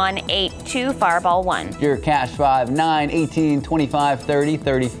 1182, Fireball 1. Your cash 5, 9, 18, 25, 30,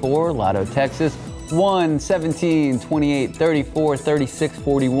 34. Lotto Texas 1, 17, 28, 34, 36,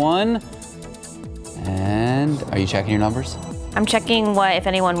 41. And are you checking your numbers? I'm checking what, if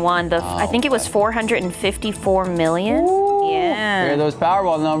anyone won. I think it was 454 million. Ooh, yeah. Here are those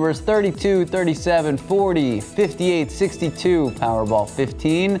Powerball numbers: 32, 37, 40, 58, 62. Powerball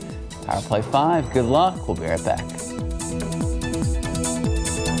 15. Power Play 5. Good luck. We'll be right back.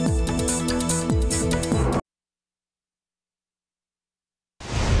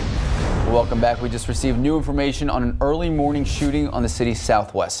 Welcome back. We just received new information on an early morning shooting on the city's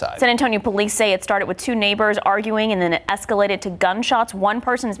southwest side. San Antonio police say it started with 2 neighbors arguing and then it escalated to gunshots. 1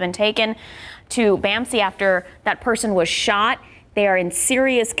 person has been taken to BAMC after that person was shot. They are in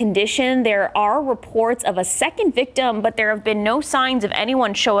serious condition. There are reports of a second victim, but there have been no signs of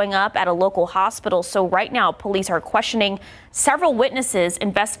anyone showing up at a local hospital. So right now, police are questioning several witnesses.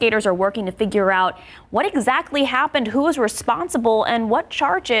 Investigators are working to figure out what exactly happened, who is responsible, and what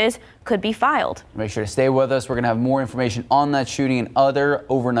charges could be filed. Make sure to stay with us. We're going to have more information on that shooting and other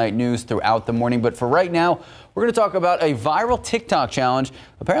overnight news throughout the morning. But for right now, we're going to talk about a viral TikTok challenge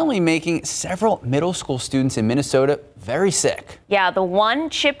apparently making several middle school students in Minnesota very sick. Yeah, the one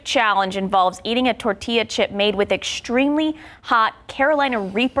chip challenge involves eating a tortilla chip made with extremely hot Carolina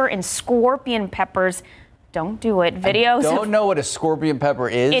Reaper and scorpion peppers. Don't do it. Videos. I don't know what a scorpion pepper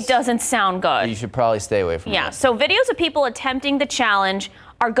is. It doesn't sound good. You should probably stay away from it. Yeah, so videos of people attempting the challenge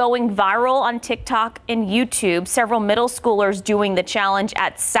are going viral on TikTok and YouTube. Several middle schoolers doing the challenge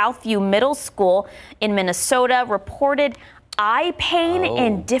at Southview Middle School in Minnesota reported eye pain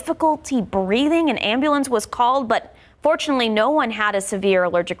and difficulty breathing. An ambulance was called, but fortunately no one had a severe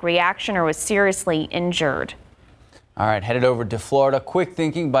allergic reaction or was seriously injured. All right, headed over to Florida. Quick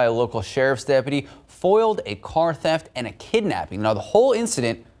thinking by a local sheriff's deputy foiled a car theft and a kidnapping. Now, the whole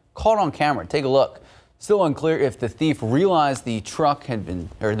incident caught on camera. Take a look. Still unclear if the thief realized the truck had been,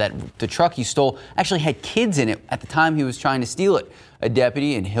 or that the truck he stole actually had kids in it at the time he was trying to steal it. A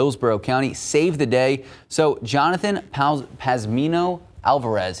deputy in Hillsborough County saved the day. So Jonathan Pazmino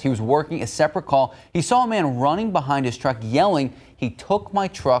Alvarez, he was working a separate call. He saw a man running behind his truck yelling, "He took my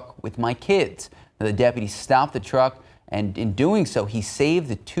truck with my kids." Now, the deputy stopped the truck, and in doing so, he saved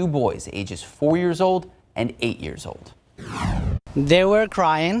the two boys, ages 4 years old and 8 years old. They were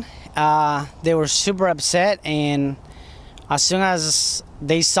crying. They were super upset, and as soon as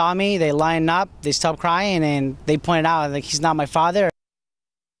they saw me, they lined up, they stopped crying, and they pointed out like, he's not my father.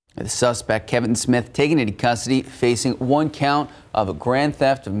 The suspect, Kevin Smith, taken into custody, facing 1 count of a grand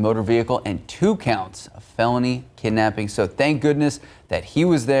theft of a motor vehicle and 2 counts of felony kidnapping. So thank goodness that he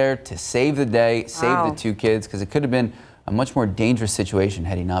was there to save the day, save the 2 kids, because it could have been a much more dangerous situation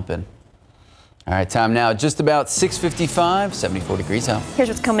had he not been. All right, time now, just about 6:55, 74 degrees out. Here's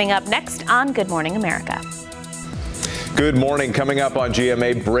what's coming up next on Good Morning America. Good morning. Coming up on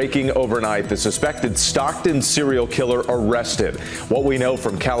GMA, breaking overnight, the suspected Stockton serial killer arrested. What we know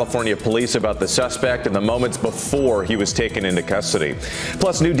from California police about the suspect in the moments before he was taken into custody.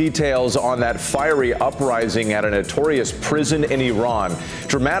 Plus, new details on that fiery uprising at a notorious prison in Iran.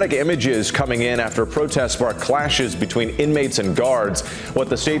 Dramatic images coming in after protests sparked clashes between inmates and guards. What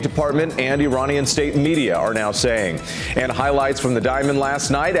the State Department and Iranian state media are now saying. And highlights from the Diamond last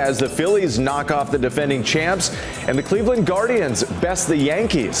night as the Phillies knock off the defending champs and the Cleveland Guardians best the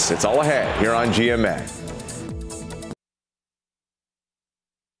Yankees. It's all ahead here on GMA.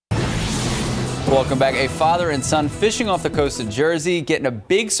 Welcome back. A father and son fishing off the coast of Jersey, getting a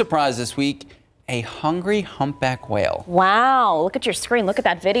big surprise this week. A hungry humpback whale. Wow, look at your screen. Look at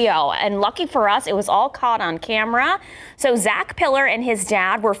that video. And lucky for us, it was all caught on camera. So Zach Pillar and his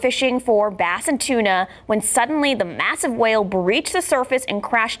dad were fishing for bass and tuna when suddenly the massive whale breached the surface and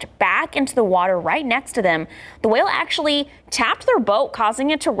crashed back into the water right next to them. The whale actually tapped their boat, causing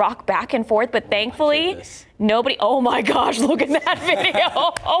it to rock back and forth, but thankfully nobody. Oh my gosh, look at that video.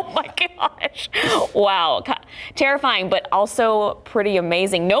 Oh my gosh. Wow. Terrifying, but also pretty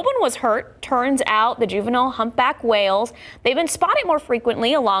amazing. No one was hurt. Turns out the juvenile humpback whales, they've been spotted more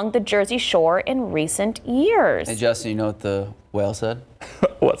frequently along the Jersey shore in recent years. Hey, Justin, you know what the whale said?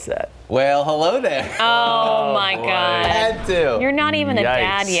 What's that? Well, hello there. Oh my God. Had to. You're not even a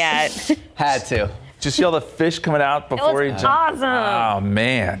dad yet. Had to. Just yell the fish coming out before he jumped. Awesome. Oh,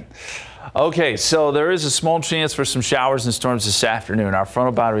 man. Okay, so there is a small chance for some showers and storms this afternoon. Our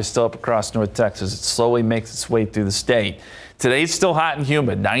frontal boundary is still up across North Texas. It slowly makes its way through the state. Today's still hot and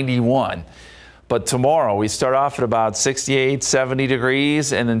humid, 91. But tomorrow we start off at about 68, 70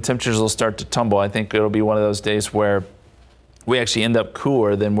 degrees, and then temperatures will start to tumble. I think it'll be one of those days where we actually end up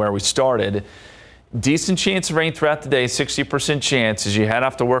cooler than where we started. Decent chance of rain throughout the day, 60% chance as you head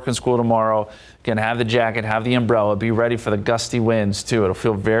off to work and school tomorrow. Again, have the jacket, have the umbrella, be ready for the gusty winds too. It'll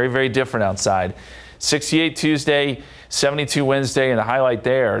feel very, very different outside. 68 Tuesday, 72 Wednesday, and the highlight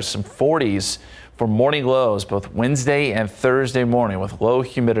there is some 40s for morning lows, both Wednesday and Thursday morning with low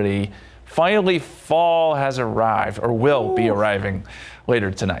humidity. Finally, fall has arrived, or will be arriving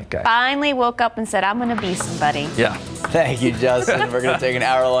later tonight, guys. Finally woke up and said, I'm going to be somebody. Yeah. Thank you, Justin. We're going to take an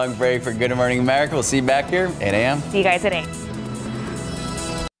hour-long break for Good Morning America. We'll see you back here at 8 a.m. See you guys at 8.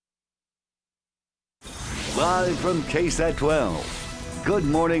 Live from KSAT 12, Good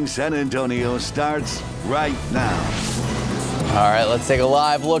Morning San Antonio starts right now. All right, let's take a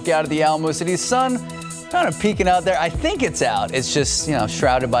live look out at the Alamo City. Sun kind of peeking out there. I think it's out. It's just,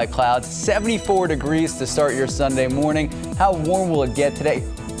 shrouded by clouds. 74 degrees to start your Sunday morning. How warm will it get today?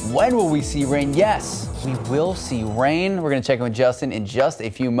 When will we see rain? Yes, we will see rain. We're going to check in with Justin in just a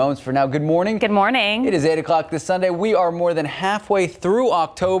few moments. For now, good morning. Good morning. It is 8 o'clock this Sunday. We are more than halfway through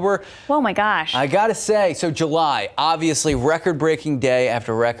October. Oh my gosh. I got to say, so July, obviously record-breaking day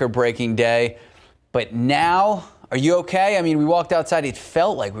after record-breaking day. But now, are you okay? I mean, we walked outside. It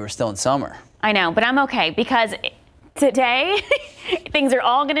felt like we were still in summer. I know, but I'm okay because today things are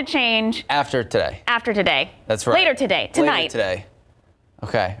all going to change. After today. After today. That's right. Later today. Tonight. Later today.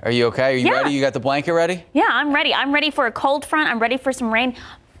 Okay. Are you okay? Are you ready? You got the blanket ready? Yeah, I'm ready. I'm ready for a cold front. I'm ready for some rain.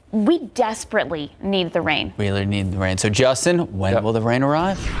 We desperately need the rain. We really need the rain. So, Justin, when will the rain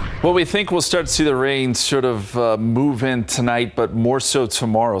arrive? Well, we think we'll start to see the rain sort of move in tonight, but more so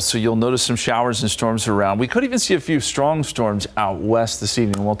tomorrow. So you'll notice some showers and storms around. We could even see a few strong storms out west this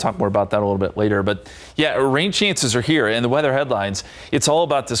evening. We'll talk more about that a little bit later. But yeah, rain chances are here. And the weather headlines, it's all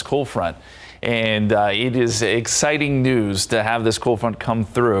about this cold front. And it is exciting news to have this cold front come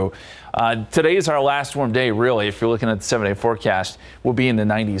through. Today is our last warm day, really. If you're looking at the 7-day forecast, we'll be in the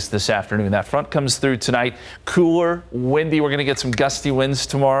 90s this afternoon. That front comes through tonight. Cooler, windy. We're going to get some gusty winds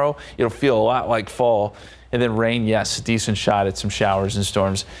tomorrow. It'll feel a lot like fall. And then rain, yes, a decent shot at some showers and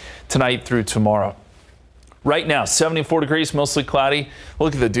storms tonight through tomorrow. Right now, 74 degrees, mostly cloudy.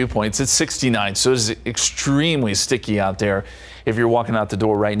 Look at the dew points. It's 69, so it's extremely sticky out there if you're walking out the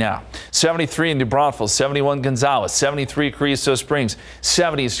door right now. 73 in New Braunfels, 71 Gonzales, 73 Carrizo Springs,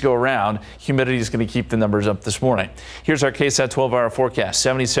 70s to go around. Humidity is going to keep the numbers up this morning. Here's our KSAT 12-hour forecast.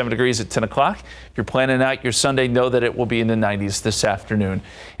 77 degrees at 10 o'clock. If you're planning out your Sunday, know that it will be in the 90s this afternoon.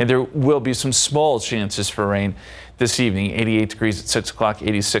 And there will be some small chances for rain this evening. 88 degrees at 6 o'clock,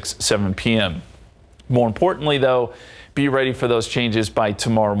 86 at 7 p.m. More importantly, though, be ready for those changes by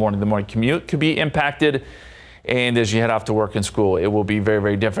tomorrow morning. The morning commute could be impacted. And as you head off to work and school, it will be very,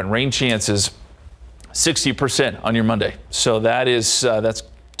 very different. Rain chances 60% on your Monday. So that's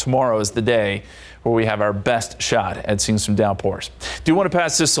tomorrow is the day where we have our best shot at seeing some downpours. Do want to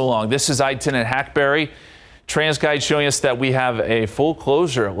pass this along. This is I-10 at Hackberry. TransGuide showing us that we have a full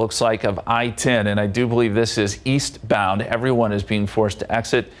closure, it looks like, of I-10. And I do believe this is eastbound. Everyone is being forced to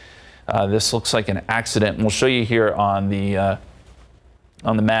exit. This looks like an accident. And we'll show you here on the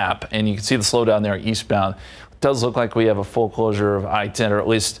map. And you can see the slowdown there eastbound. Does look like we have a full closure of I-10, or at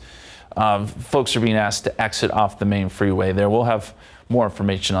least folks are being asked to exit off the main freeway there. We'll have more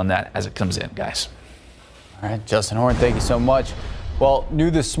information on that as it comes in, guys. All right, Justin Horn, thank you so much. Well,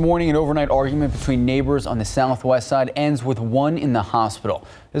 new this morning, an overnight argument between neighbors on the southwest side ends with one in the hospital.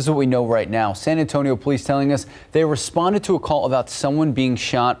 This is what we know right now. San Antonio police telling us they responded to a call about someone being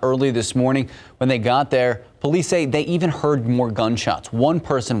shot early this morning. When they got there, police say they even heard more gunshots. One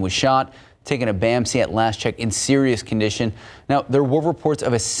person was shot, taken to BAMC at last check in serious condition. Now, there were reports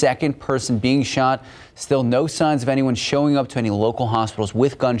of a second person being shot. Still no signs of anyone showing up to any local hospitals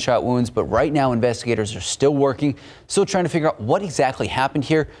with gunshot wounds. But right now, investigators are still working, still trying to figure out what exactly happened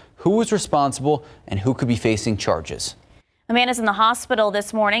here, who was responsible, and who could be facing charges. A man is in the hospital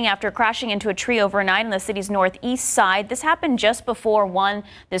this morning after crashing into a tree overnight on the city's northeast side. This happened just before 1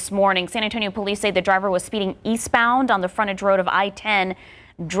 this morning. San Antonio police say the driver was speeding eastbound on the frontage road of I-10.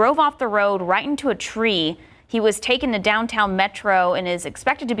 Drove off the road right into a tree. He was taken to downtown Metro and is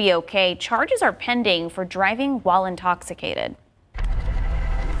expected to be okay. Charges are pending for driving while intoxicated.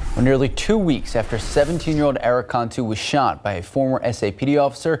 Well, nearly 2 weeks after 17-year-old Eric Cantu was shot by a former SAPD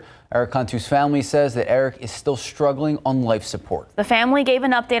officer, Eric Cantu's family says that Eric is still struggling on life support. The family gave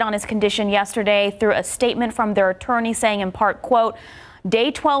an update on his condition yesterday through a statement from their attorney saying in part, quote,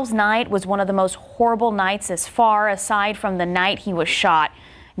 Day 12's night was one of the most horrible nights as far aside from the night he was shot.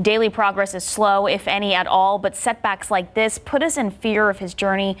 Daily progress is slow, if any at all, but setbacks like this put us in fear of his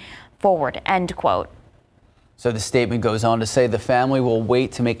journey forward, end quote. So the statement goes on to say the family will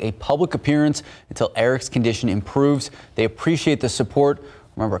wait to make a public appearance until Eric's condition improves. They appreciate the support.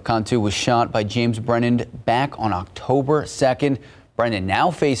 Remember, Cantu was shot by James Brennan back on October 2nd. Brennan now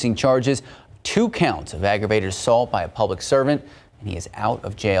facing charges, 2 counts of aggravated assault by a public servant, and he is out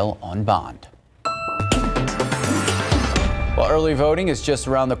of jail on bond. Well, early voting is just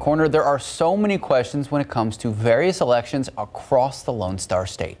around the corner. There are so many questions when it comes to various elections across the Lone Star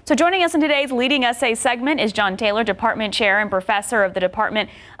State. So joining us in today's Leading SA segment is John Taylor, Department Chair and Professor of the Department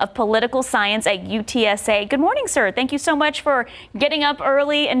of Political Science at UTSA. Good morning, sir. Thank you so much for getting up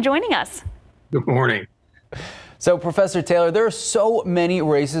early and joining us. Good morning. So, Professor Taylor, there are so many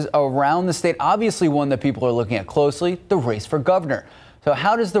races around the state. Obviously, one that people are looking at closely, the race for governor. So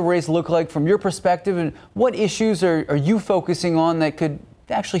how does the race look like from your perspective, and what issues are you focusing on that could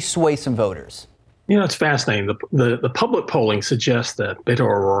actually sway some voters? You know, it's fascinating. The public polling suggests that Beto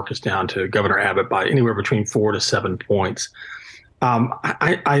O'Rourke is down to Governor Abbott by anywhere between 4 to 7 points.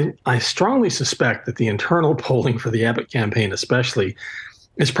 I strongly suspect that the internal polling for the Abbott campaign especially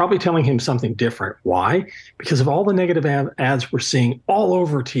is probably telling him something different. Why? Because of all the negative ads we're seeing all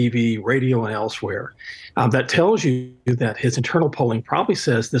over TV, radio, and elsewhere. That tells you that his internal polling probably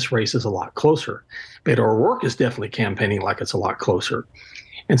says this race is a lot closer. Beto O'Rourke is definitely campaigning like it's a lot closer.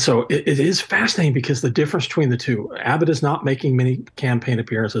 And so it is fascinating because the difference between the two, Abbott is not making many campaign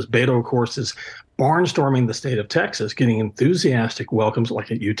appearances. Beto, of course, is barnstorming the state of Texas, getting enthusiastic welcomes like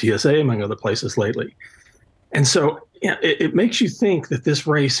at UTSA, among other places lately. And so it makes you think that this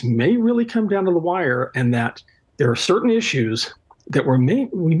race may really come down to the wire and that there are certain issues that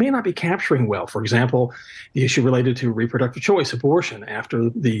we may not be capturing well. For example, the issue related to reproductive choice, abortion, after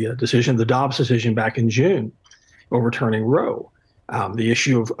the Dobbs decision back in June, overturning Roe. The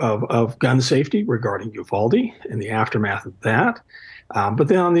issue of gun safety regarding Uvalde and the aftermath of that. But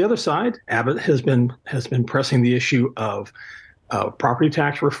then on the other side, Abbott has been pressing the issue of property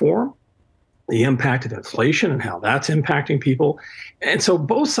tax reform, the impact of inflation and how that's impacting people. And so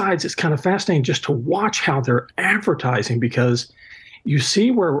both sides, it's kind of fascinating just to watch how they're advertising, because you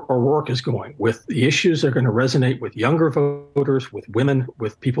see where O'Rourke is going with the issues that are going to resonate with younger voters, with women,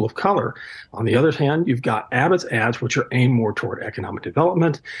 with people of color. On the other hand, you've got Abbott's ads, which are aimed more toward economic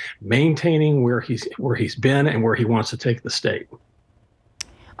development, maintaining where he's been and where he wants to take the state.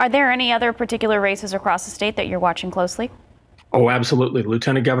 Are there any other particular races across the state that you're watching closely? Oh, absolutely. The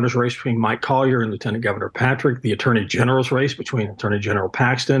Lieutenant Governor's race between Mike Collier and Lieutenant Governor Patrick, the Attorney General's race between Attorney General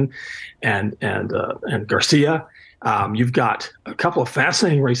Paxton and Garcia. You've got a couple of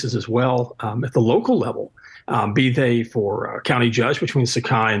fascinating races as well at the local level, be they for county judge between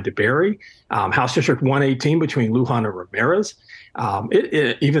Sakai and DeBerry, House District 118 between Lujan and Ramirez,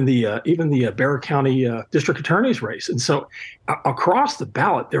 even the Bexar County District Attorney's race. And so across the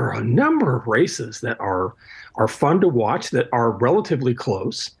ballot, there are a number of races that are fun to watch, that are relatively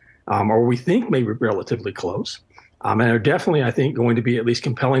close, or we think may be relatively close. And are definitely, I think, going to be at least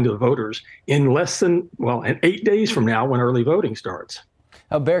compelling to the voters in in 8 days from now when early voting starts.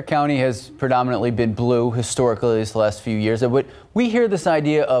 Now, Bexar County has predominantly been blue historically these last few years. But we hear this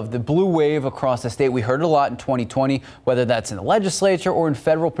idea of the blue wave across the state. We heard it a lot in 2020, whether that's in the legislature or in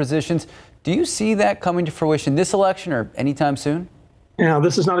federal positions. Do you see that coming to fruition this election or anytime soon? Now,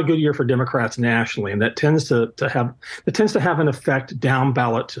 this is not a good year for Democrats nationally, and that tends to have an effect down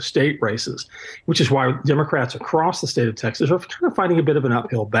ballot to state races, which is why Democrats across the state of Texas are kind of fighting a bit of an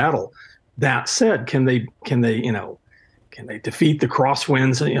uphill battle. That said, can they defeat the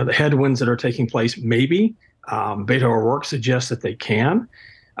crosswinds, the headwinds that are taking place? Maybe. Beto O'Rourke suggests that they can.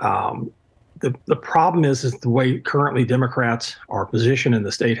 The problem is the way currently Democrats are positioned in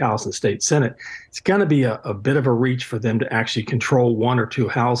the state house and state senate. It's going to be a bit of a reach for them to actually control one or two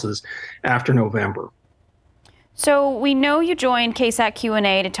houses after November. So we know you joined KSAT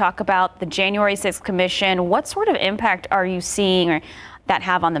Q&A to talk about the January 6th commission. What sort of impact are you seeing that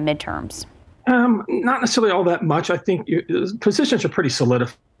have on the midterms? Not necessarily all that much. I think positions are pretty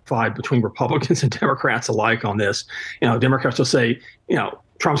solidified between Republicans and Democrats alike on this. Democrats will say,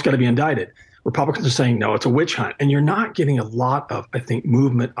 Trump's got to be indicted. Republicans are saying, no, it's a witch hunt. And you're not getting a lot of, I think,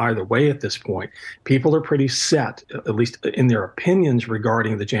 movement either way at this point. People are pretty set, at least in their opinions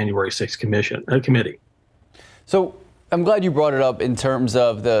regarding the January 6th committee. So I'm glad you brought it up in terms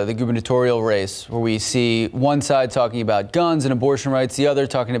of the gubernatorial race, where we see one side talking about guns and abortion rights, the other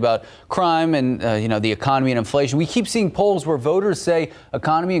talking about crime and the economy and inflation. We keep seeing polls where voters say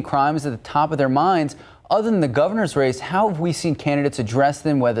economy and crime is at the top of their minds. Other than the governor's race, how have we seen candidates address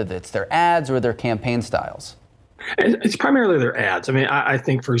them, whether it's their ads or their campaign styles? It's primarily their ads. I mean, I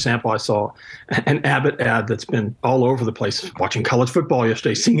think, for example, I saw an Abbott ad that's been all over the place, watching college football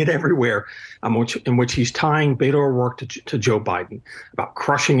yesterday, seeing it everywhere, in which he's tying Beto O'Rourke to Joe Biden about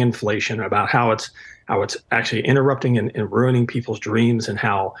crushing inflation, about how it's actually interrupting and ruining people's dreams, and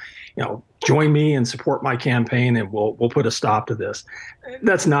how, join me and support my campaign and we'll put a stop to this.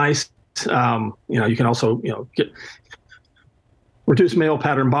 That's nice. You can also, reduce male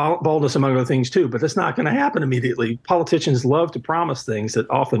pattern baldness, among other things, too. But that's not going to happen immediately. Politicians love to promise things that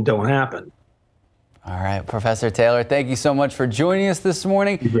often don't happen. All right, Professor Taylor, thank you so much for joining us this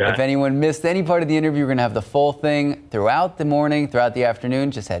morning. If anyone missed any part of the interview, we're going to have the full thing throughout the morning, throughout the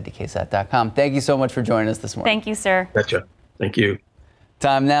afternoon. Just head to KSAT.com. Thank you so much for joining us this morning. Thank you, sir. Gotcha. Thank you.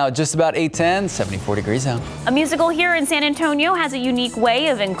 Time now, just about 8:10, 74 degrees out. A musical here in San Antonio has a unique way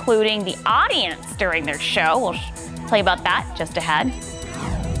of including the audience during their show. We'll tell you about that just ahead.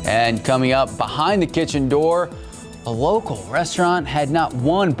 And coming up, behind the kitchen door, A local restaurant had not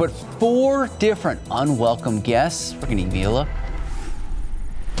one, but 4 different unwelcome guests. We're going to give you a look.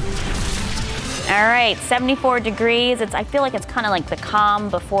 All right, 74 degrees. I feel like it's kind of like the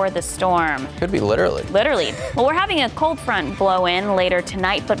calm before the storm. Could be literally. Literally. Well, we're having a cold front blow in later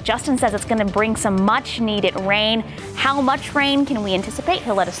tonight, but Justin says it's going to bring some much needed rain. How much rain can we anticipate?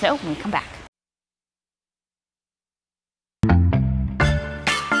 He'll let us know when we come back.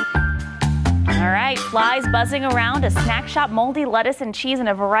 All right, flies buzzing around, a snack shop, moldy lettuce and cheese, and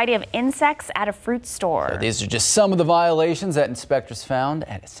a variety of insects at a fruit store. So these are just some of the violations that inspectors found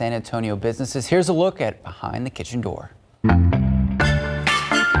at San Antonio businesses. Here's a look at behind the kitchen door.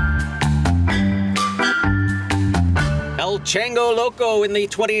 El Chango Loco in the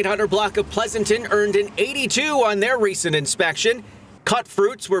 2800 block of Pleasanton earned an 82 on their recent inspection. Cut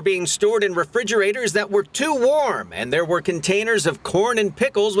fruits were being stored in refrigerators that were too warm, and there were containers of corn and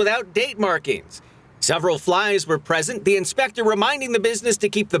pickles without date markings. Several flies were present, the inspector reminding the business to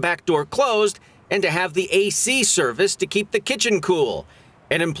keep the back door closed and to have the AC service to keep the kitchen cool.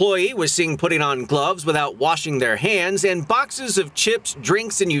 An employee was seen putting on gloves without washing their hands, and boxes of chips,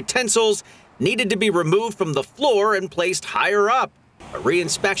 drinks, and utensils needed to be removed from the floor and placed higher up. A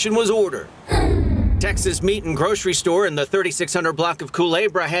reinspection was ordered. Texas Meat and Grocery Store in the 3600 block of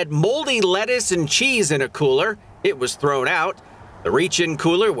Culebra had moldy lettuce and cheese in a cooler. It was thrown out. The reach-in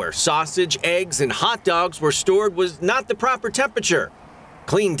cooler where sausage, eggs, and hot dogs were stored was not the proper temperature.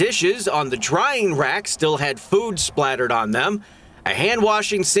 Clean dishes on the drying rack still had food splattered on them. A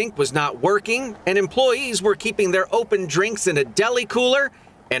hand-washing sink was not working, and employees were keeping their open drinks in a deli cooler,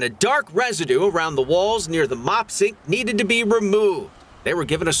 and a dark residue around the walls near the mop sink needed to be removed. They were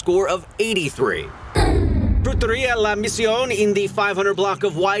given a score of 83. Fruteria La Misión in the 500 block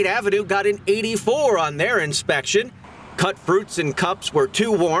of White Avenue got an 84 on their inspection. Cut fruits and cups were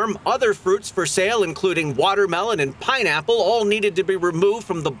too warm. Other fruits for sale, including watermelon and pineapple, all needed to be removed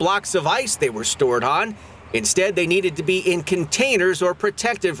from the blocks of ice they were stored on. Instead, they needed to be in containers or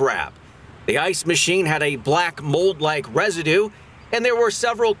protective wrap. The ice machine had a black mold-like residue, and there were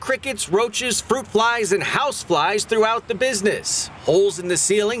several crickets, roaches, fruit flies, and house flies throughout the business. Holes in the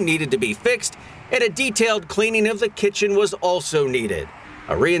ceiling needed to be fixed, and a detailed cleaning of the kitchen was also needed.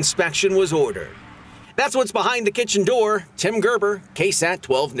 A reinspection was ordered. That's what's behind the kitchen door. Tim Gerber, KSAT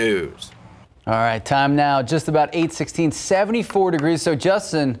 12 News. All right, time now, just about 8:16, 74 degrees. So,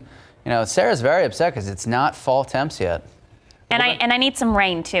 Justin, Sarah's very upset because it's not fall temps yet. And I need some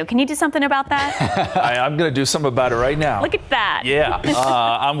rain, too. Can you do something about that? I'm going to do something about it right now. Look at that. Yeah,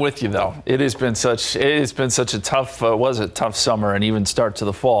 I'm with you, though. It has been such a tough summer and even start to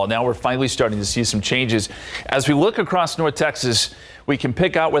the fall. Now we're finally starting to see some changes. As we look across North Texas, we can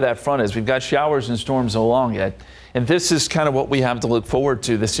pick out where that front is. We've got showers and storms along it. And this is kind of what we have to look forward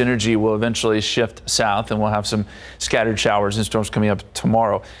to. This energy will eventually shift south, and we'll have some scattered showers and storms coming up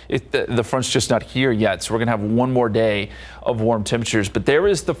tomorrow. The front's just not here yet, so we're going to have one more day of warm temperatures. But there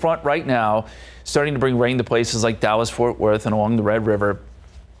is the front right now starting to bring rain to places like Dallas, Fort Worth, and along the Red River.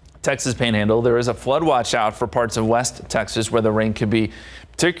 Texas Panhandle, there is a flood watch out for parts of West Texas where the rain could be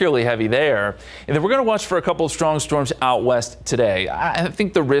particularly heavy there. And then we're going to watch for a couple of strong storms out west today. I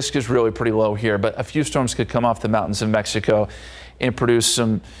think the risk is really pretty low here, but a few storms could come off the mountains of Mexico and produce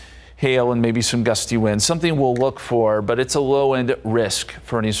some hail and maybe some gusty winds. Something we'll look for, but it's a low-end risk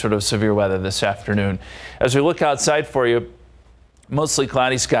for any sort of severe weather this afternoon. As we look outside for you, mostly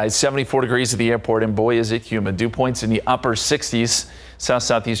cloudy skies, 74 degrees at the airport, and boy, is it humid. Dew points in the upper 60s.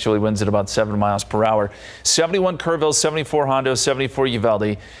 South-southeasterly winds at about 7 miles per hour. 71 Kerrville, 74 Hondo, 74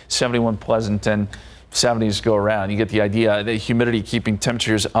 Uvalde, 71 Pleasanton. 70s go around. You get the idea. The humidity keeping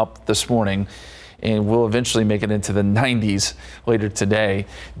temperatures up this morning, and we'll eventually make it into the 90s later today.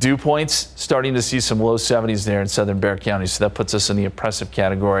 Dew points starting to see some low 70s there in southern Bexar County, so that puts us in the oppressive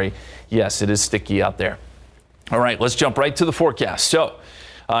category. Yes, it is sticky out there. All right, let's jump right to the forecast. So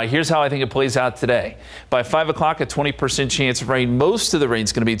here's how I think it plays out today. By 5 o'clock, a 20% chance of rain. Most of the rain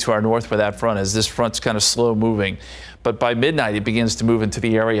is going to be to our north where that front is. This front's kind of slow moving. But by midnight, it begins to move into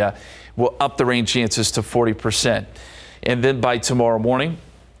the area. We'll up the rain chances to 40%. And then by tomorrow morning,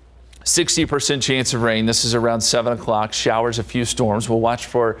 60% chance of rain. This is around 7 o'clock. Showers, a few storms. We'll watch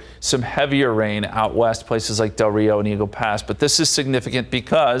for some heavier rain out west, places like Del Rio and Eagle Pass. But this is significant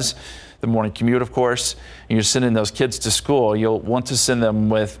because the morning commute, of course, and you're sending those kids to school. You'll want to send them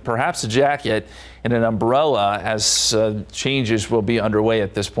with perhaps a jacket and an umbrella, as changes will be underway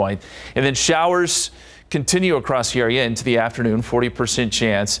at this point. And then showers continue across the area into the afternoon, 40%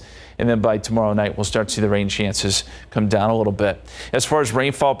 chance. And then by tomorrow night, we'll start to see the rain chances come down a little bit. As far as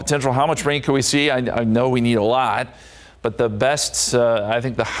rainfall potential, how much rain can we see? I know we need a lot, But the best, I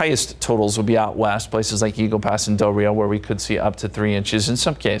think the highest totals will be out west, places like Eagle Pass and Del Rio, where we could see up to 3 inches in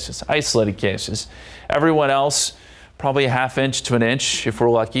some cases, isolated cases. Everyone else, probably a ½ inch to an inch if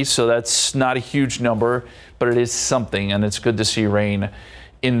we're lucky. So that's not a huge number, but it is something, and it's good to see rain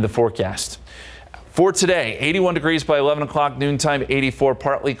in the forecast. For today, 81 degrees by 11 o'clock noontime, 84,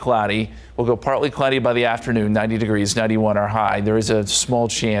 partly cloudy. We'll go partly cloudy by the afternoon, 90 degrees, 91 our high. There is a small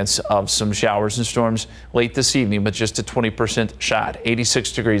chance of some showers and storms late this evening, but just a 20% shot.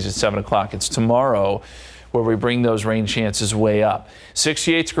 86 degrees at 7 o'clock. It's tomorrow where we bring those rain chances way up.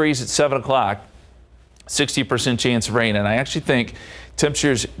 68 degrees at 7 o'clock, 60% chance of rain. And I actually think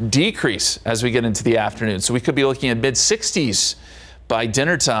temperatures decrease as we get into the afternoon. So we could be looking at mid-60s by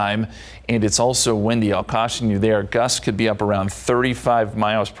dinner time, and it's also windy. I'll caution you there. Gusts could be up around 35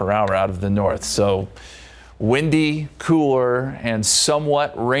 miles per hour out of the north. So windy, cooler, and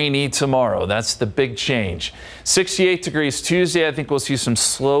somewhat rainy tomorrow. That's the big change. 68 degrees Tuesday. I think we'll see some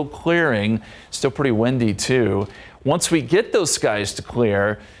slow clearing. Still pretty windy too. Once we get those skies to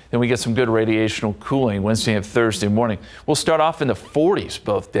clear, then we get some good radiational cooling Wednesday and Thursday morning. We'll start off in the 40s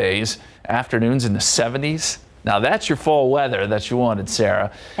both days, afternoons in the 70s. Now that's your fall weather that you wanted,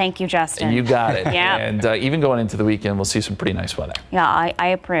 Sarah. Thank you, Justin. And you got it. Yeah. And even going into the weekend, we'll see some pretty nice weather. Yeah, I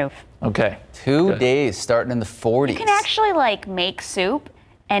approve. Okay. 2 days starting in the 40s. You can actually like make soup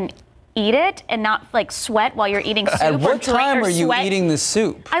and eat it and not like sweat while you're eating soup. At what or drink time or are you sweat. eating the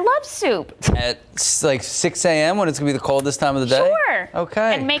soup? I love soup. At like 6 a.m. when it's going to be the coldest time of the day? Sure.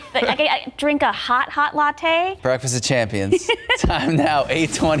 Okay. And make I drink a hot latte. Breakfast of Champions. Time now,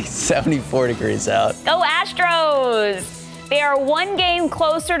 8:20, 74 degrees out. Go Astros! They are one game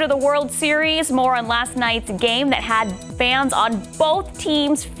closer to the World Series. More on last night's game that had fans on both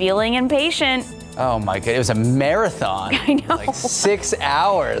teams feeling impatient. Oh my God, it was a marathon. I know. Like 6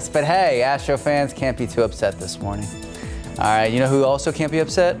 hours. But hey, Astro fans can't be too upset this morning. All right, you know who also can't be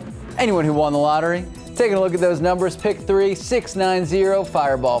upset? Anyone who won the lottery. Taking a look at those numbers, pick 3, 690,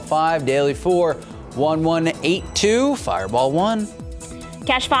 Fireball 5, Daily 4, 1182, Fireball 1.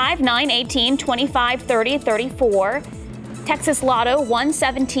 Cash 5, 9, 18, 25, 30, 34. Texas Lotto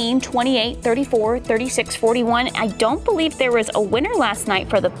 117, 28, 34, 36, 41. I don't believe there was a winner last night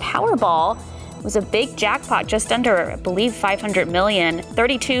for the Powerball. It was a big jackpot, just under, I believe, 500 million.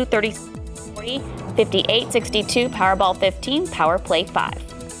 32, 30, 40, 58, 62, Powerball 15, Power Play 5.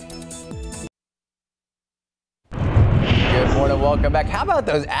 Good morning, welcome back. How about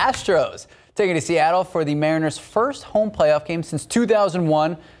those Astros? Taking to Seattle for the Mariners' first home playoff game since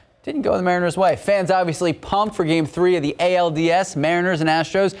 2001. Didn't go the Mariners' way. Fans obviously pumped for Game 3 of the ALDS. Mariners and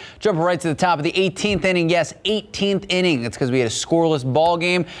Astros jumping right to the top of the 18th inning. Yes, 18th inning. It's because we had a scoreless ball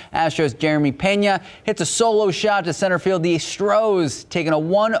game. Astros' Jeremy Pena hits a solo shot to center field. The Astros taking a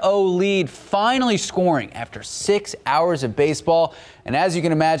 1-0 lead, finally scoring after 6 hours of baseball. And as you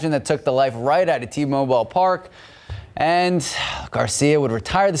can imagine, that took the life right out of T-Mobile Park. And Garcia would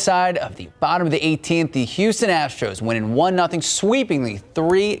retire the side of the bottom of the 18th. The Houston Astros winning 1-0, sweeping the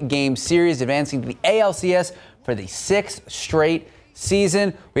 3-game series, advancing to the ALCS for the 6th straight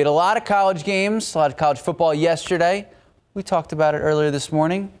season. We had a lot of college games, a lot of college football yesterday. We talked about it earlier this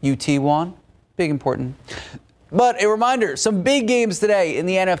morning. UT won. Big, important. But a reminder, some big games today in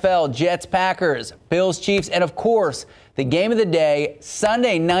the NFL. Jets, Packers, Bills, Chiefs, and of course, the game of the day,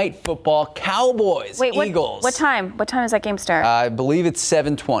 Sunday Night Football, Cowboys, Eagles. What time? What time does that game start? I believe it's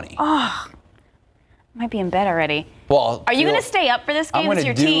 7:20. Oh, I might be in bed already. Well, are you going to stay up for this game? It's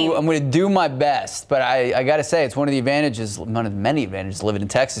your team. I'm going to do my best, but I got to say, it's one of the advantages, one of the many advantages living in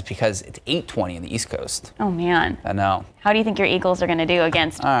Texas because it's 8:20 in the East Coast. Oh, man. I know. How do you think your Eagles are going to do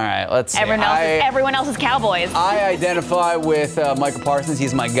against All right, let's see. Everyone else's Cowboys? I identify with Michael Parsons.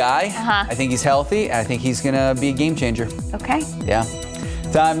 He's my guy. Uh-huh. I think he's healthy. I think he's going to be a game changer. Okay. Yeah.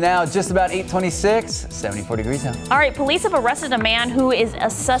 Time now, just about 8:26, 74 degrees out. All right, police have arrested a man who is a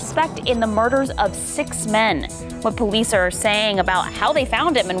suspect in the murders of 6 men. What police are saying about how they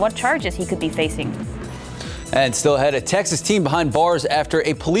found him and what charges he could be facing. And still ahead, a Texas team behind bars after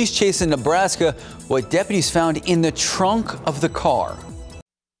a police chase in Nebraska. What deputies found in the trunk of the car.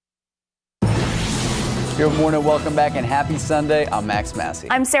 Good morning, welcome back, and happy Sunday. I'm Max Massey.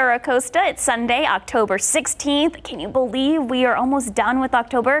 I'm Sarah Acosta. It's Sunday, October 16th. Can you believe we are almost done with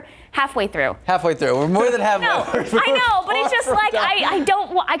October? Halfway through. Halfway through. We're more than halfway. I know, but it's just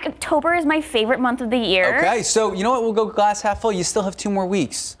like October is my favorite month of the year. Okay, so you know what? We'll go glass half full. You still have 2 more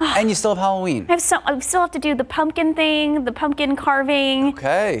weeks, and you still have Halloween. I still have to do the pumpkin thing, the pumpkin carving.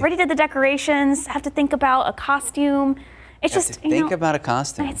 Okay. Already did the decorations. Have to think about a costume. It's just, think about a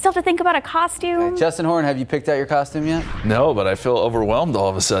costume. I still have to think about a costume. Okay. Justin Horn, have you picked out your costume yet? No, but I feel overwhelmed all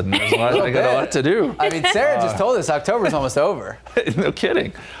of a sudden. I got a lot to do. I mean, Sarah just told us October's almost over. No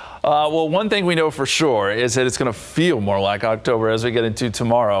kidding. Well, one thing we know for sure is that it's going to feel more like October as we get into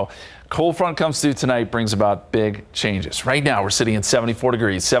tomorrow. Cold front comes through tonight, brings about big changes. Right now, we're sitting at 74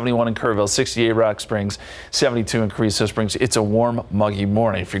 degrees, 71 in Kerrville, 68 Rock Springs, 72 in Carrizo Springs. It's a warm, muggy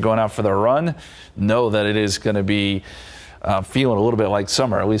morning. If you're going out for the run, know that it is going to be feeling a little bit like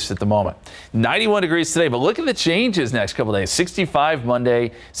summer, at least at the moment. 91 degrees today, but look at the changes next couple days. 65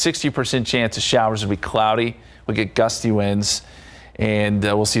 Monday, 60% chance of showers. It'll be cloudy. We'll get gusty winds. And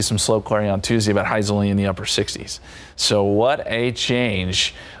we'll see some slow clearing on Tuesday, but highs only in the upper 60s. So what a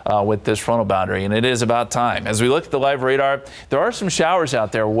change with this frontal boundary, and it is about time. As we look at the live radar, there are some showers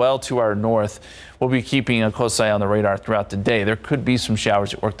out there well to our north. We'll be keeping a close eye on the radar throughout the day. There could be some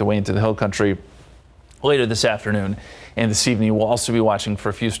showers that work their way into the hill country later this afternoon and this evening. We'll also be watching for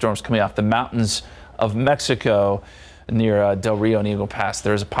a few storms coming off the mountains of Mexico near Del Rio and Eagle Pass.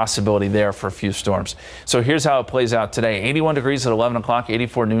 There's a possibility there for a few storms. So here's how it plays out today. 81 degrees at 11 o'clock,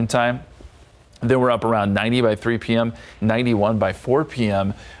 84 noontime. Then we're up around 90 by 3 p.m., 91 by 4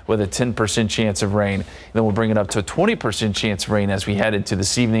 p.m. with a 10% chance of rain. Then we'll bring it up to a 20% chance of rain as we head into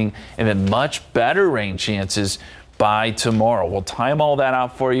this evening, and then much better rain chances by tomorrow. We'll time all that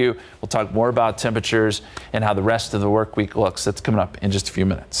out for you. We'll talk more about temperatures and how the rest of the work week looks. That's coming up in just a few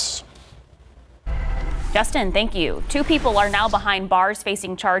minutes. Justin, thank you. 2 people are now behind bars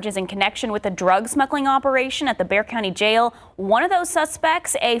facing charges in connection with a drug smuggling operation at the Bexar County Jail. One of those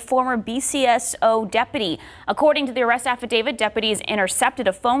suspects, a former BCSO deputy. According to the arrest affidavit, deputies intercepted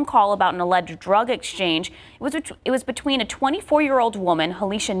a phone call about an alleged drug exchange. It was between a 24-year-old woman,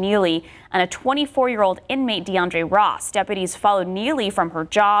 Halisha Neely, and a 24-year-old inmate, DeAndre Ross. Deputies followed Neely from her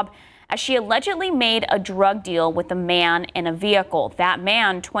job as she allegedly made a drug deal with a man in a vehicle. That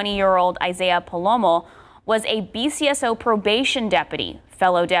man, 20-year-old Isaiah Palomo, was a BCSO probation deputy.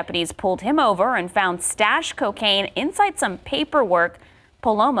 Fellow deputies pulled him over and found stashed cocaine inside some paperwork.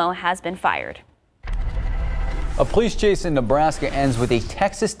 Palomo has been fired. A police chase in Nebraska ends with a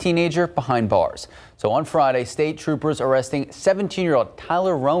Texas teenager behind bars. So on Friday, state troopers arresting 17-year-old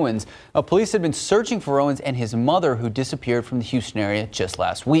Tyler Rowans. Police had been searching for Rowans and his mother, who disappeared from the Houston area just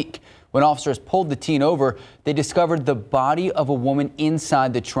last week. When officers pulled the teen over, they discovered the body of a woman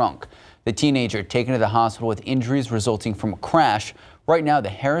inside the trunk. The teenager taken to the hospital with injuries resulting from a crash. Right now, the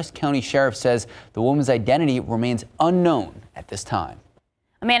Harris County Sheriff says the woman's identity remains unknown at this time.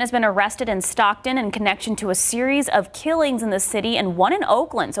 A man has been arrested in Stockton in connection to a series of killings in the city and one in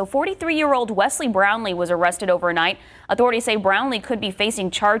Oakland. So 43-year-old Wesley Brownlee was arrested overnight. Authorities say Brownlee could be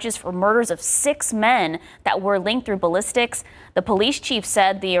facing charges for murders of 6 men that were linked through ballistics. The police chief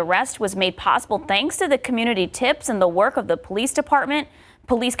said the arrest was made possible thanks to the community tips and the work of the police department.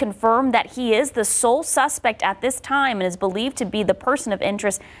 Police confirmed that he is the sole suspect at this time and is believed to be the person of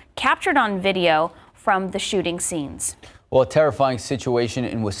interest captured on video from the shooting scenes. Well, a terrifying situation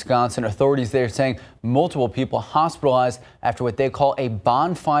in Wisconsin. Authorities there saying multiple people hospitalized after what they call a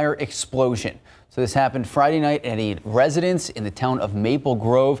bonfire explosion. So this happened Friday night at a residence in the town of Maple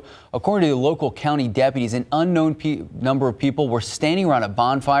Grove. According to the local county deputies, an unknown number of people were standing around a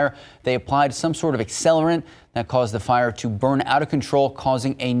bonfire. They applied some sort of accelerant that caused the fire to burn out of control,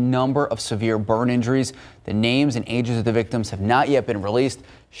 causing a number of severe burn injuries. The names and ages of the victims have not yet been released.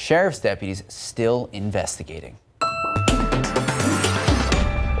 Sheriff's deputies still investigating.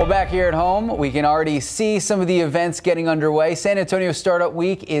 Well, back here at home, we can already see some of the events getting underway. San Antonio Startup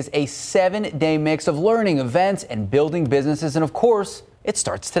Week is a 7-day mix of learning, events, and building businesses. And of course, it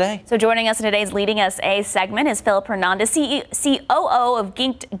starts today. So joining us in today's Leading SA segment is Philip Hernandez, COO of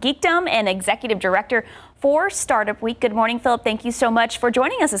Geekdom and Executive Director for Startup Week. Good morning, Philip. Thank you so much for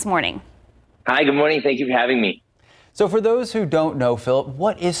joining us this morning. Hi, good morning. Thank you for having me. So for those who don't know, Philip,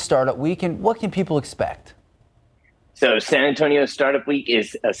 what is Startup Week and what can people expect? So San Antonio Startup Week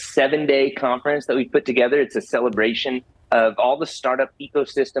is a 7-day conference that we put together. It's a celebration of all the startup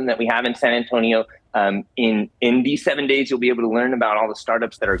ecosystem that we have in San Antonio. In these 7 days, you'll be able to learn about all the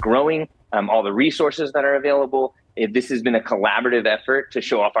startups that are growing, all the resources that are available. This has been a collaborative effort to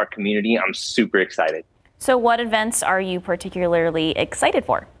show off our community. I'm super excited. So what events are you particularly excited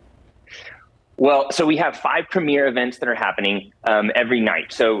for? Well, so we have 5 premier events that are happening every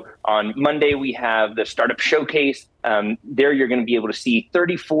night. So on Monday, we have the Startup Showcase. There you're going to be able to see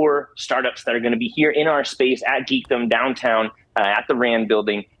 34 startups that are going to be here in our space at Geekdom downtown at the Rand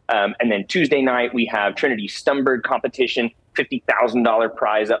building. And then Tuesday night, we have Trinity Stumberg competition. $50,000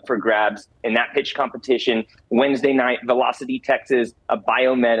 prize up for grabs in that pitch competition. Wednesday night, Velocity Texas, a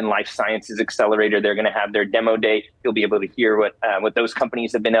biomed and life sciences accelerator. They're going to have their demo day. You'll be able to hear what those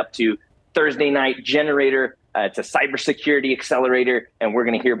companies have been up to. Thursday night, Generator. It's a cybersecurity accelerator, and we're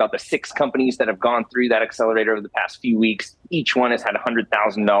going to hear about the 6 companies that have gone through that accelerator over the past few weeks. Each one has had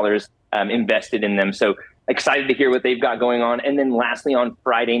 $100,000 invested in them. So excited to hear what they've got going on. And then lastly, on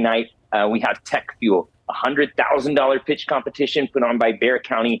Friday night, we have Tech Fuel, a $100,000 pitch competition put on by Bexar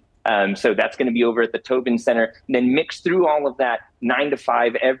County. So that's going to be over at the Tobin Center. And then mixed through all of that, 9 to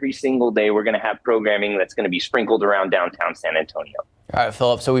 5 every single day, we're going to have programming that's going to be sprinkled around downtown San Antonio. All right,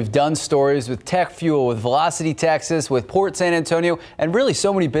 Philip, so we've done stories with Tech Fuel, with Velocity Texas, with Port San Antonio, and really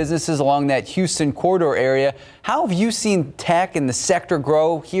so many businesses along that Houston corridor area. How have you seen tech and the sector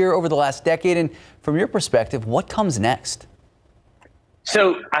grow here over the last decade? And from your perspective, what comes next?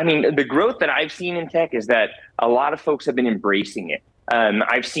 So, I mean, the growth that I've seen in tech is that a lot of folks have been embracing it.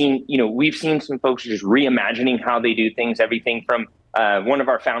 I've seen, we've seen some folks just reimagining how they do things, everything from one of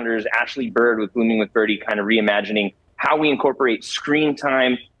our founders, Ashley Bird with Blooming with Birdie, kind of reimagining how we incorporate screen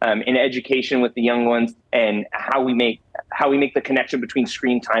time in education with the young ones, and how we make the connection between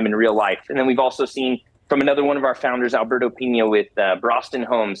screen time and real life. And then we've also seen from another one of our founders, Alberto Pino with Broston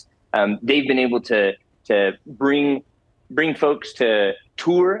Homes, they've been able to bring folks to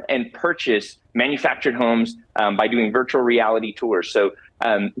tour and purchase manufactured homes by doing virtual reality tours. So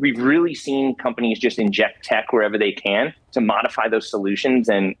we've really seen companies just inject tech wherever they can to modify those solutions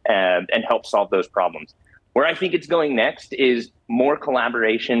and help solve those problems. Where I think it's going next is more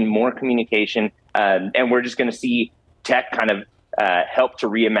collaboration, more communication, and we're just going to see tech kind of help to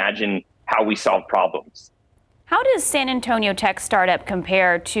reimagine how we solve problems. How does San Antonio tech startup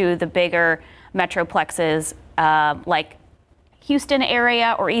compare to the bigger metroplexes like Houston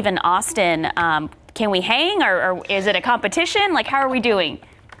area or even Austin? Can we hang, or is it a competition? Like, how are we doing?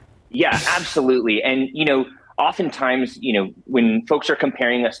 Yeah, absolutely. And, oftentimes, when folks are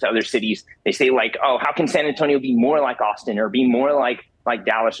comparing us to other cities, they say like, oh, how can San Antonio be more like Austin or be more like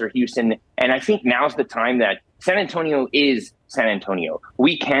Dallas or Houston? And I think now's the time that San Antonio is San Antonio.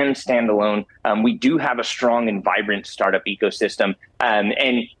 We can stand alone. We do have a strong and vibrant startup ecosystem.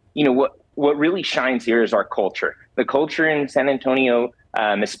 And what really shines here is our culture. The culture in San Antonio,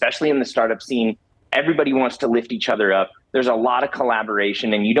 especially in the startup scene, everybody wants to lift each other up. There's a lot of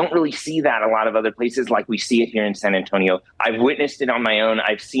collaboration, and you don't really see that a lot of other places like we see it here in San Antonio. I've witnessed it on my own.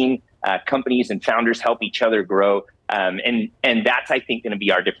 I've seen companies and founders help each other grow, and that's, I think, going to be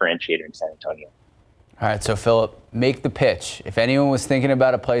our differentiator in San Antonio. All right, so Philip, make the pitch. If anyone was thinking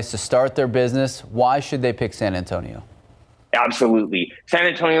about a place to start their business, why should they pick San Antonio? Absolutely. San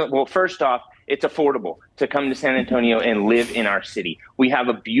Antonio, well, first off, it's affordable to come to San Antonio and live in our city. We have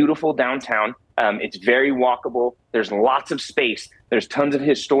a beautiful downtown. It's very walkable. There's lots of space. There's tons of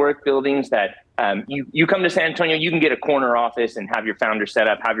historic buildings that you come to San Antonio, you can get a corner office and have your founder set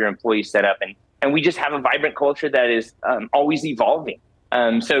up, have your employees set up. And we just have a vibrant culture that is always evolving.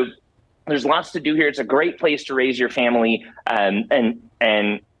 So there's lots to do here. It's a great place to raise your family.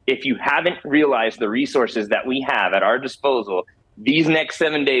 And if you haven't realized the resources that we have at our disposal, these next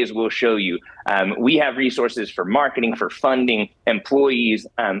 7 days will show you. We have resources for marketing, for funding, employees,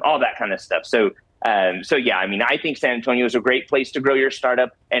 all that kind of stuff. So yeah, I mean, I think San Antonio is a great place to grow your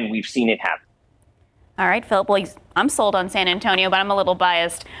startup, and we've seen it happen. All right, Philip, well, I'm sold on San Antonio, but I'm a little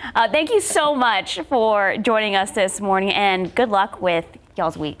biased. Thank you so much for joining us this morning, and good luck with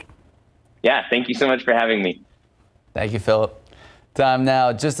y'all's week. Yeah, thank you so much for having me. Thank you, Philip. Time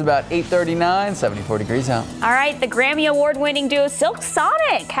now, just about 8:39, 74 degrees out. All right, the Grammy Award-winning duo Silk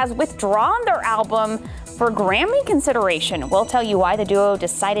Sonic has withdrawn their album for Grammy consideration. We'll tell you why the duo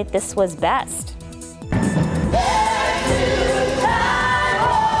decided this was best.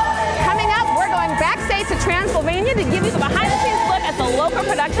 Coming up, we're going backstage to Transylvania to give you the behind-the-scenes look at the local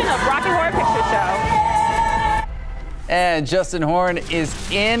production of Rocky Horror Picture Show. And Justin Horn is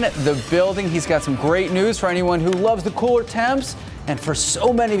in the building. He's got some great news for anyone who loves the cooler temps, and for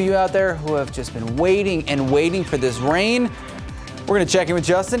so many of you out there who have just been waiting and waiting for this rain. We're going to check in with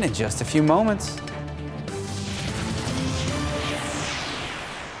Justin in just a few moments.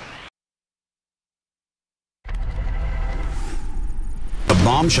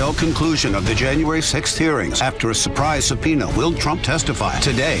 Bombshell conclusion of the January 6th hearings. After a surprise subpoena, will Trump testify?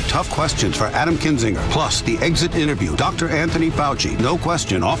 Today, tough questions for Adam Kinzinger. Plus, the exit interview. Dr. Anthony Fauci, no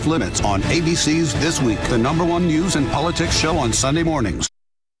question off limits on ABC's This Week, the #1 news and politics show on Sunday mornings.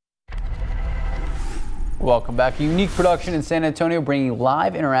 Welcome back. A unique production in San Antonio, bringing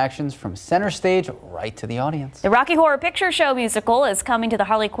live interactions from center stage right to the audience. The Rocky Horror Picture Show musical is coming to the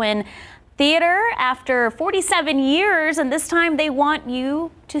Harley Quinn theater after 47 years, and this time they want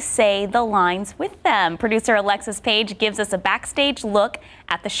you to say the lines with them. Producer Alexis Page gives us a backstage look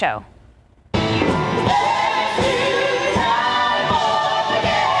at the show.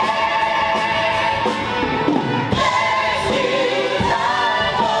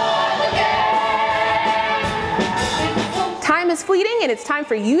 Time is fleeting, and it's time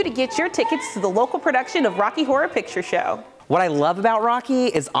for you to get your tickets to the local production of Rocky Horror Picture Show. What I love about Rocky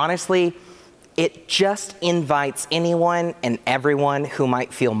is, honestly, it just invites anyone and everyone who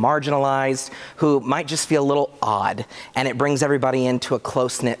might feel marginalized, who might just feel a little odd, and it brings everybody into a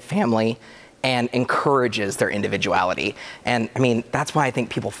close-knit family and encourages their individuality. And I mean, that's why I think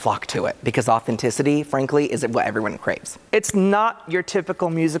people flock to it, because authenticity, frankly, is what everyone craves. It's not your typical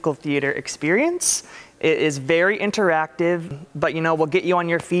musical theater experience. It is very interactive, but you know, we'll get you on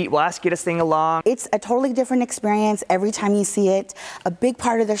your feet, we'll ask you to sing along. It's a totally different experience every time you see it. A big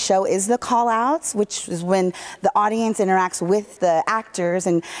part of the show is the call-outs, which is when the audience interacts with the actors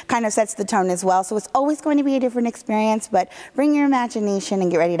and kind of sets the tone as well. So it's always going to be a different experience, but bring your imagination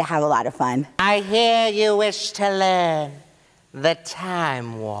and get ready to have a lot of fun. I hear you wish to learn the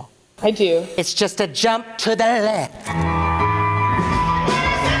time warp. I do. It's just a jump to the left.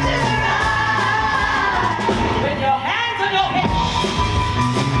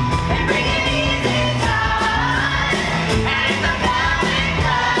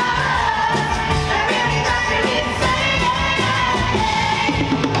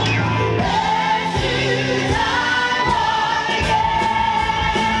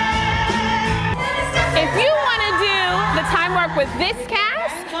 With this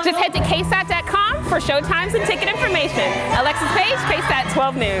cast, just head to KSAT.com for showtimes and ticket information. Alexis Page, KSAT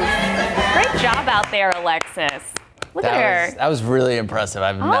 12 News. Great job out there, Alexis. Look at her. That was really impressive.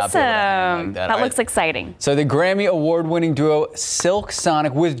 I've not been able to hang like that. That looks exciting. So the Grammy Award-winning duo Silk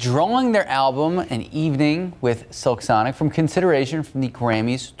Sonic withdrawing their album An Evening with Silk Sonic from consideration from the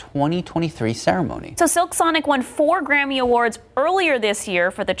Grammys 2023 ceremony. So Silk Sonic won 4 Grammy Awards earlier this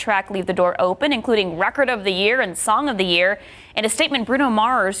year for the track Leave the Door Open, including Record of the Year and Song of the Year. In a statement, Bruno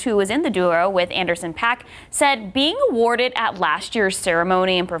Mars, who was in the duo with Anderson .Paak, said being awarded at last year's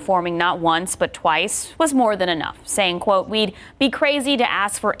ceremony and performing not once but twice was more than enough, saying, quote, "We'd be crazy to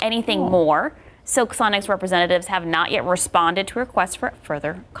ask for anything more." Silk Sonic's representatives have not yet responded to requests for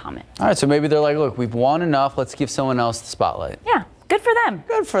further comment. All right, so maybe they're like, look, we've won enough. Let's give someone else the spotlight. Yeah, good for them.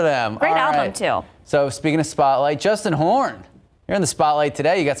 Good for them. Great All album, right. too. So speaking of spotlight, Justin Horn, you're in the spotlight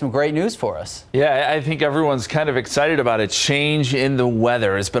today. You got some great news for us. Yeah, I think everyone's kind of excited about a change in the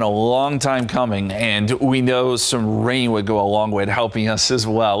weather. It's been a long time coming, and we know some rain would go a long way to helping us as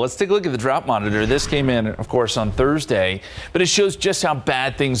well. Let's take a look at the drought monitor. This came in, of course, on Thursday, but it shows just how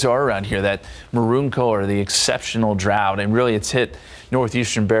bad things are around here. That maroon color, the exceptional drought, and really it's hit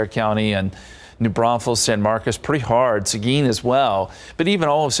northeastern Bexar County and New Braunfels, San Marcos pretty hard, Seguin as well, but even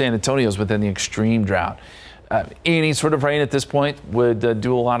all of San Antonio is within the extreme drought. Any sort of rain at this point would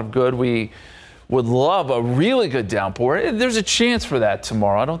do a lot of good. We would love a really good downpour. There's a chance for that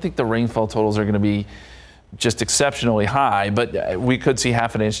tomorrow. I don't think the rainfall totals are going to be just exceptionally high, but we could see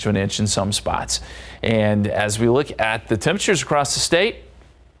half an inch to an inch in some spots. And as we look at the temperatures across the state,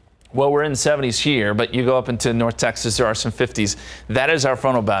 well, we're in the 70s here, but you go up into North Texas, there are some 50s. That is our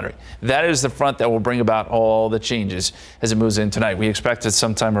frontal boundary. That is the front that will bring about all the changes as it moves in tonight. We expect it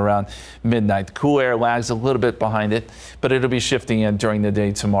sometime around midnight. The cool air lags a little bit behind it, but it'll be shifting in during the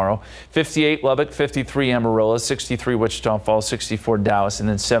day tomorrow. 58 Lubbock, 53 Amarillo, 63 Wichita Falls, 64 Dallas, and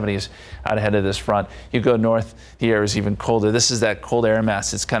then 70s out ahead of this front. You go north, the air is even colder. This is that cold air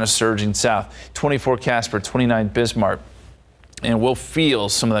mass. It's kind of surging south. 24 Casper, 29 Bismarck. And we'll feel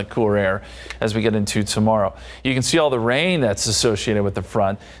some of that cooler air as we get into tomorrow. You can see all the rain that's associated with the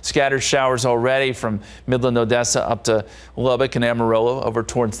front. Scattered showers already from Midland, Odessa up to Lubbock and Amarillo over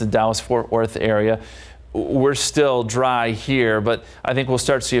towards the Dallas-Fort Worth area. We're still dry here, but I think we'll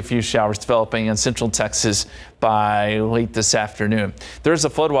start to see a few showers developing in central Texas by late this afternoon. There's a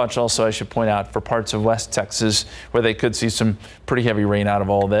flood watch also, I should point out, for parts of West Texas where they could see some pretty heavy rain out of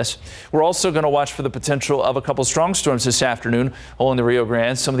all this. We're also going to watch for the potential of a couple strong storms this afternoon along the Rio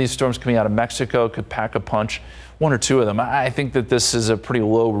Grande. Some of these storms coming out of Mexico could pack a punch, 1 or 2 of them. I think that this is a pretty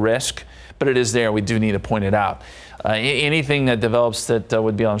low risk, but it is there. We do need to point it out. Anything that develops that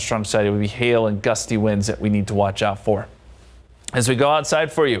would be on the strong side, it would be hail and gusty winds that we need to watch out for. As we go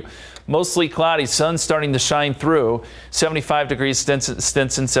outside for you, mostly cloudy, sun starting to shine through. 75 degrees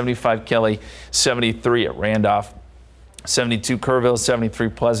Stinson, 75 Kelly, 73 at Randolph, 72 Kerrville, 73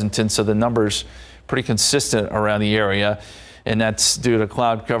 Pleasanton. So the numbers pretty consistent around the area. and that's due to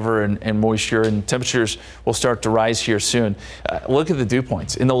cloud cover and moisture, and temperatures will start to rise here soon. Look at the dew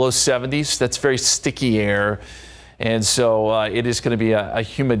points in the low 70s. That's very sticky air, and so it is going to be a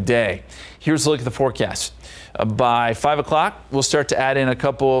humid day. Here's a look at the forecast. By 5 o'clock, we'll start to add in a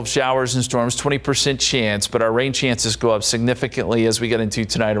couple of showers and storms, 20% chance, but our rain chances go up significantly as we get into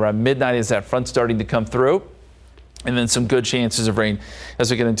tonight. Around midnight is that front starting to come through, and then some good chances of rain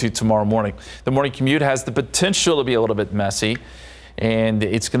as we get into tomorrow morning. The morning commute has the potential to be a little bit messy, and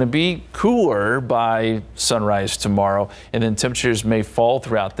it's going to be cooler by sunrise tomorrow, and then temperatures may fall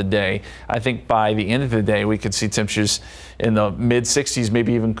throughout the day. I think by the end of the day, we could see temperatures in the mid 60s,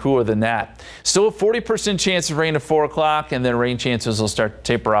 maybe even cooler than that. Still a 40% chance of rain at 4 o'clock, and then rain chances will start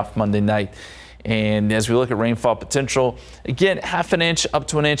to taper off Monday night. And as we look at rainfall potential, again, ½ an inch up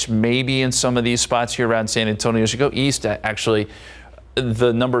to an inch, maybe in some of these spots here around San Antonio. As you go east, actually,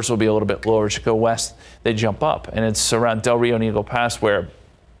 the numbers will be a little bit lower. As you go west, they jump up, and it's around Del Rio and Eagle Pass where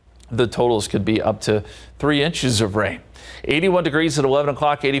the totals could be up to 3 inches of rain. 81 degrees at 11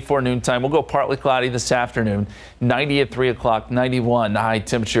 o'clock, 84 noontime. We'll go partly cloudy this afternoon. 90 at 3 o'clock, 91 high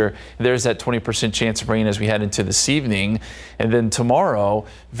temperature. There's that 20% chance of rain as we head into this evening. And then tomorrow,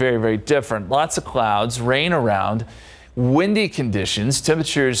 very, very different. Lots of clouds, rain around. Windy conditions.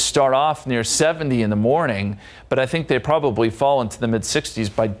 Temperatures start off near 70 in the morning, but I think they probably fall into the mid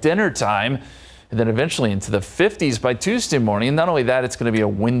 60s by dinner time, and then eventually into the 50s by Tuesday morning. And not only that, it's going to be a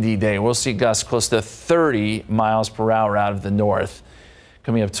windy day. We'll see gusts close to 30 miles per hour out of the north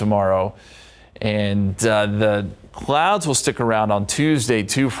coming up tomorrow. And the clouds will stick around on Tuesday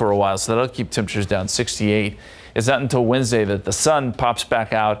too for a while, so that'll keep temperatures down. 68. It's not until Wednesday that the sun pops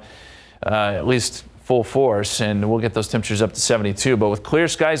back out, at least full force, and we'll get those temperatures up to 72. But with clear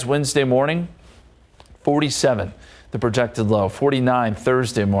skies Wednesday morning, 47 the projected low, 49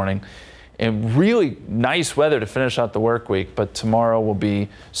 Thursday morning, and really nice weather to finish out the work week. But tomorrow will be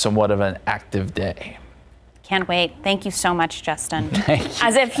somewhat of an active day. Can't wait. Thank you so much, Justin.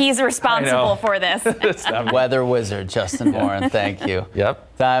 As if he's responsible for this. Weather wizard, Justin Warren. Thank you.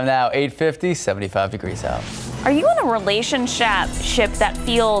 Yep. Time now, 8:50, 75 degrees out. Are you in a relationship that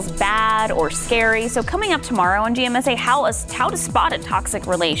feels bad or scary? So coming up tomorrow on GMSA, how to spot a toxic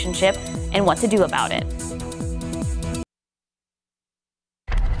relationship and what to do about it.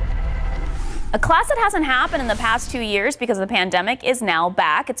 A class that hasn't happened in the past 2 years because of the pandemic is now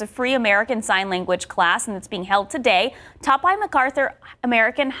back. It's a free American Sign Language class, and it's being held today. Taught by MacArthur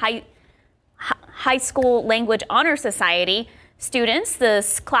American High School Language Honor Society students. The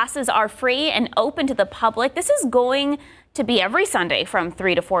classes are free and open to the public. This is going to be every Sunday from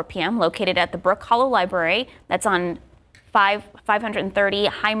 3 to 4 p.m. located at the Brook Hollow Library. That's on 530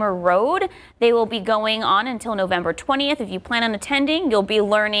 Heimer Road. They will be going on until November 20th. If you plan on attending, you'll be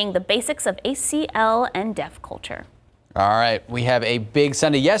learning the basics of ACL and deaf culture. All right, we have a big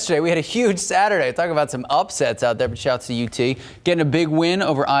Sunday. Yesterday, we had a huge Saturday. Talk about some upsets out there, but shout out to UT. Getting a big win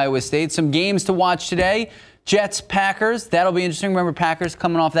over Iowa State. Some games to watch today. Jets, Packers. That'll be interesting. Remember, Packers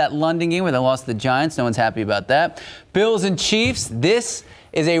coming off that London game where they lost to the Giants. No one's happy about that. Bills and Chiefs. This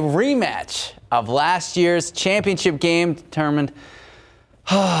is a rematch of last year's championship game determined.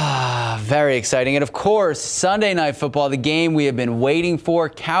 Very exciting. And of course, Sunday Night Football, the game we have been waiting for.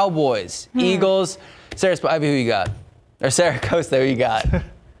 Cowboys, Eagles. Sarah Spivey, who you got? Or Sarah Costa, who you got?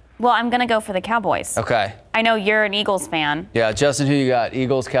 Well, I'm going to go for the Cowboys. Okay. I know you're an Eagles fan. Yeah, Justin, who you got?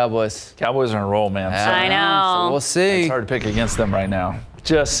 Eagles, Cowboys. Cowboys are on a roll, man. I know. So we'll see. It's hard to pick against them right now.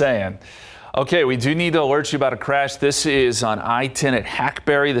 Just saying. Okay, we do need to alert you about a crash. This is on I-10 at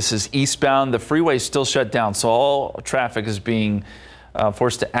Hackberry. This is eastbound. The freeway is still shut down, so all traffic is being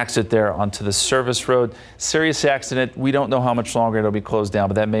forced to exit there onto the service road. Serious accident. We don't know how much longer it'll be closed down,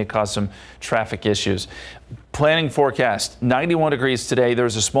 but that may cause some traffic issues. Planning forecast, 91 degrees today.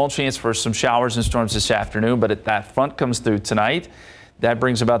 There's a small chance for some showers and storms this afternoon, but if that front comes through tonight, that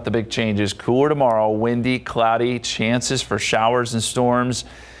brings about the big changes. Cooler tomorrow, windy, cloudy, chances for showers and storms.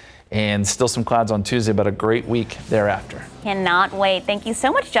 And still some clouds on Tuesday, but a great week thereafter. Cannot wait. Thank you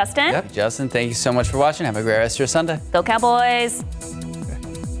so much, Justin. Yep, Justin, thank you so much for watching. Have a great rest of your Sunday. Go Cowboys.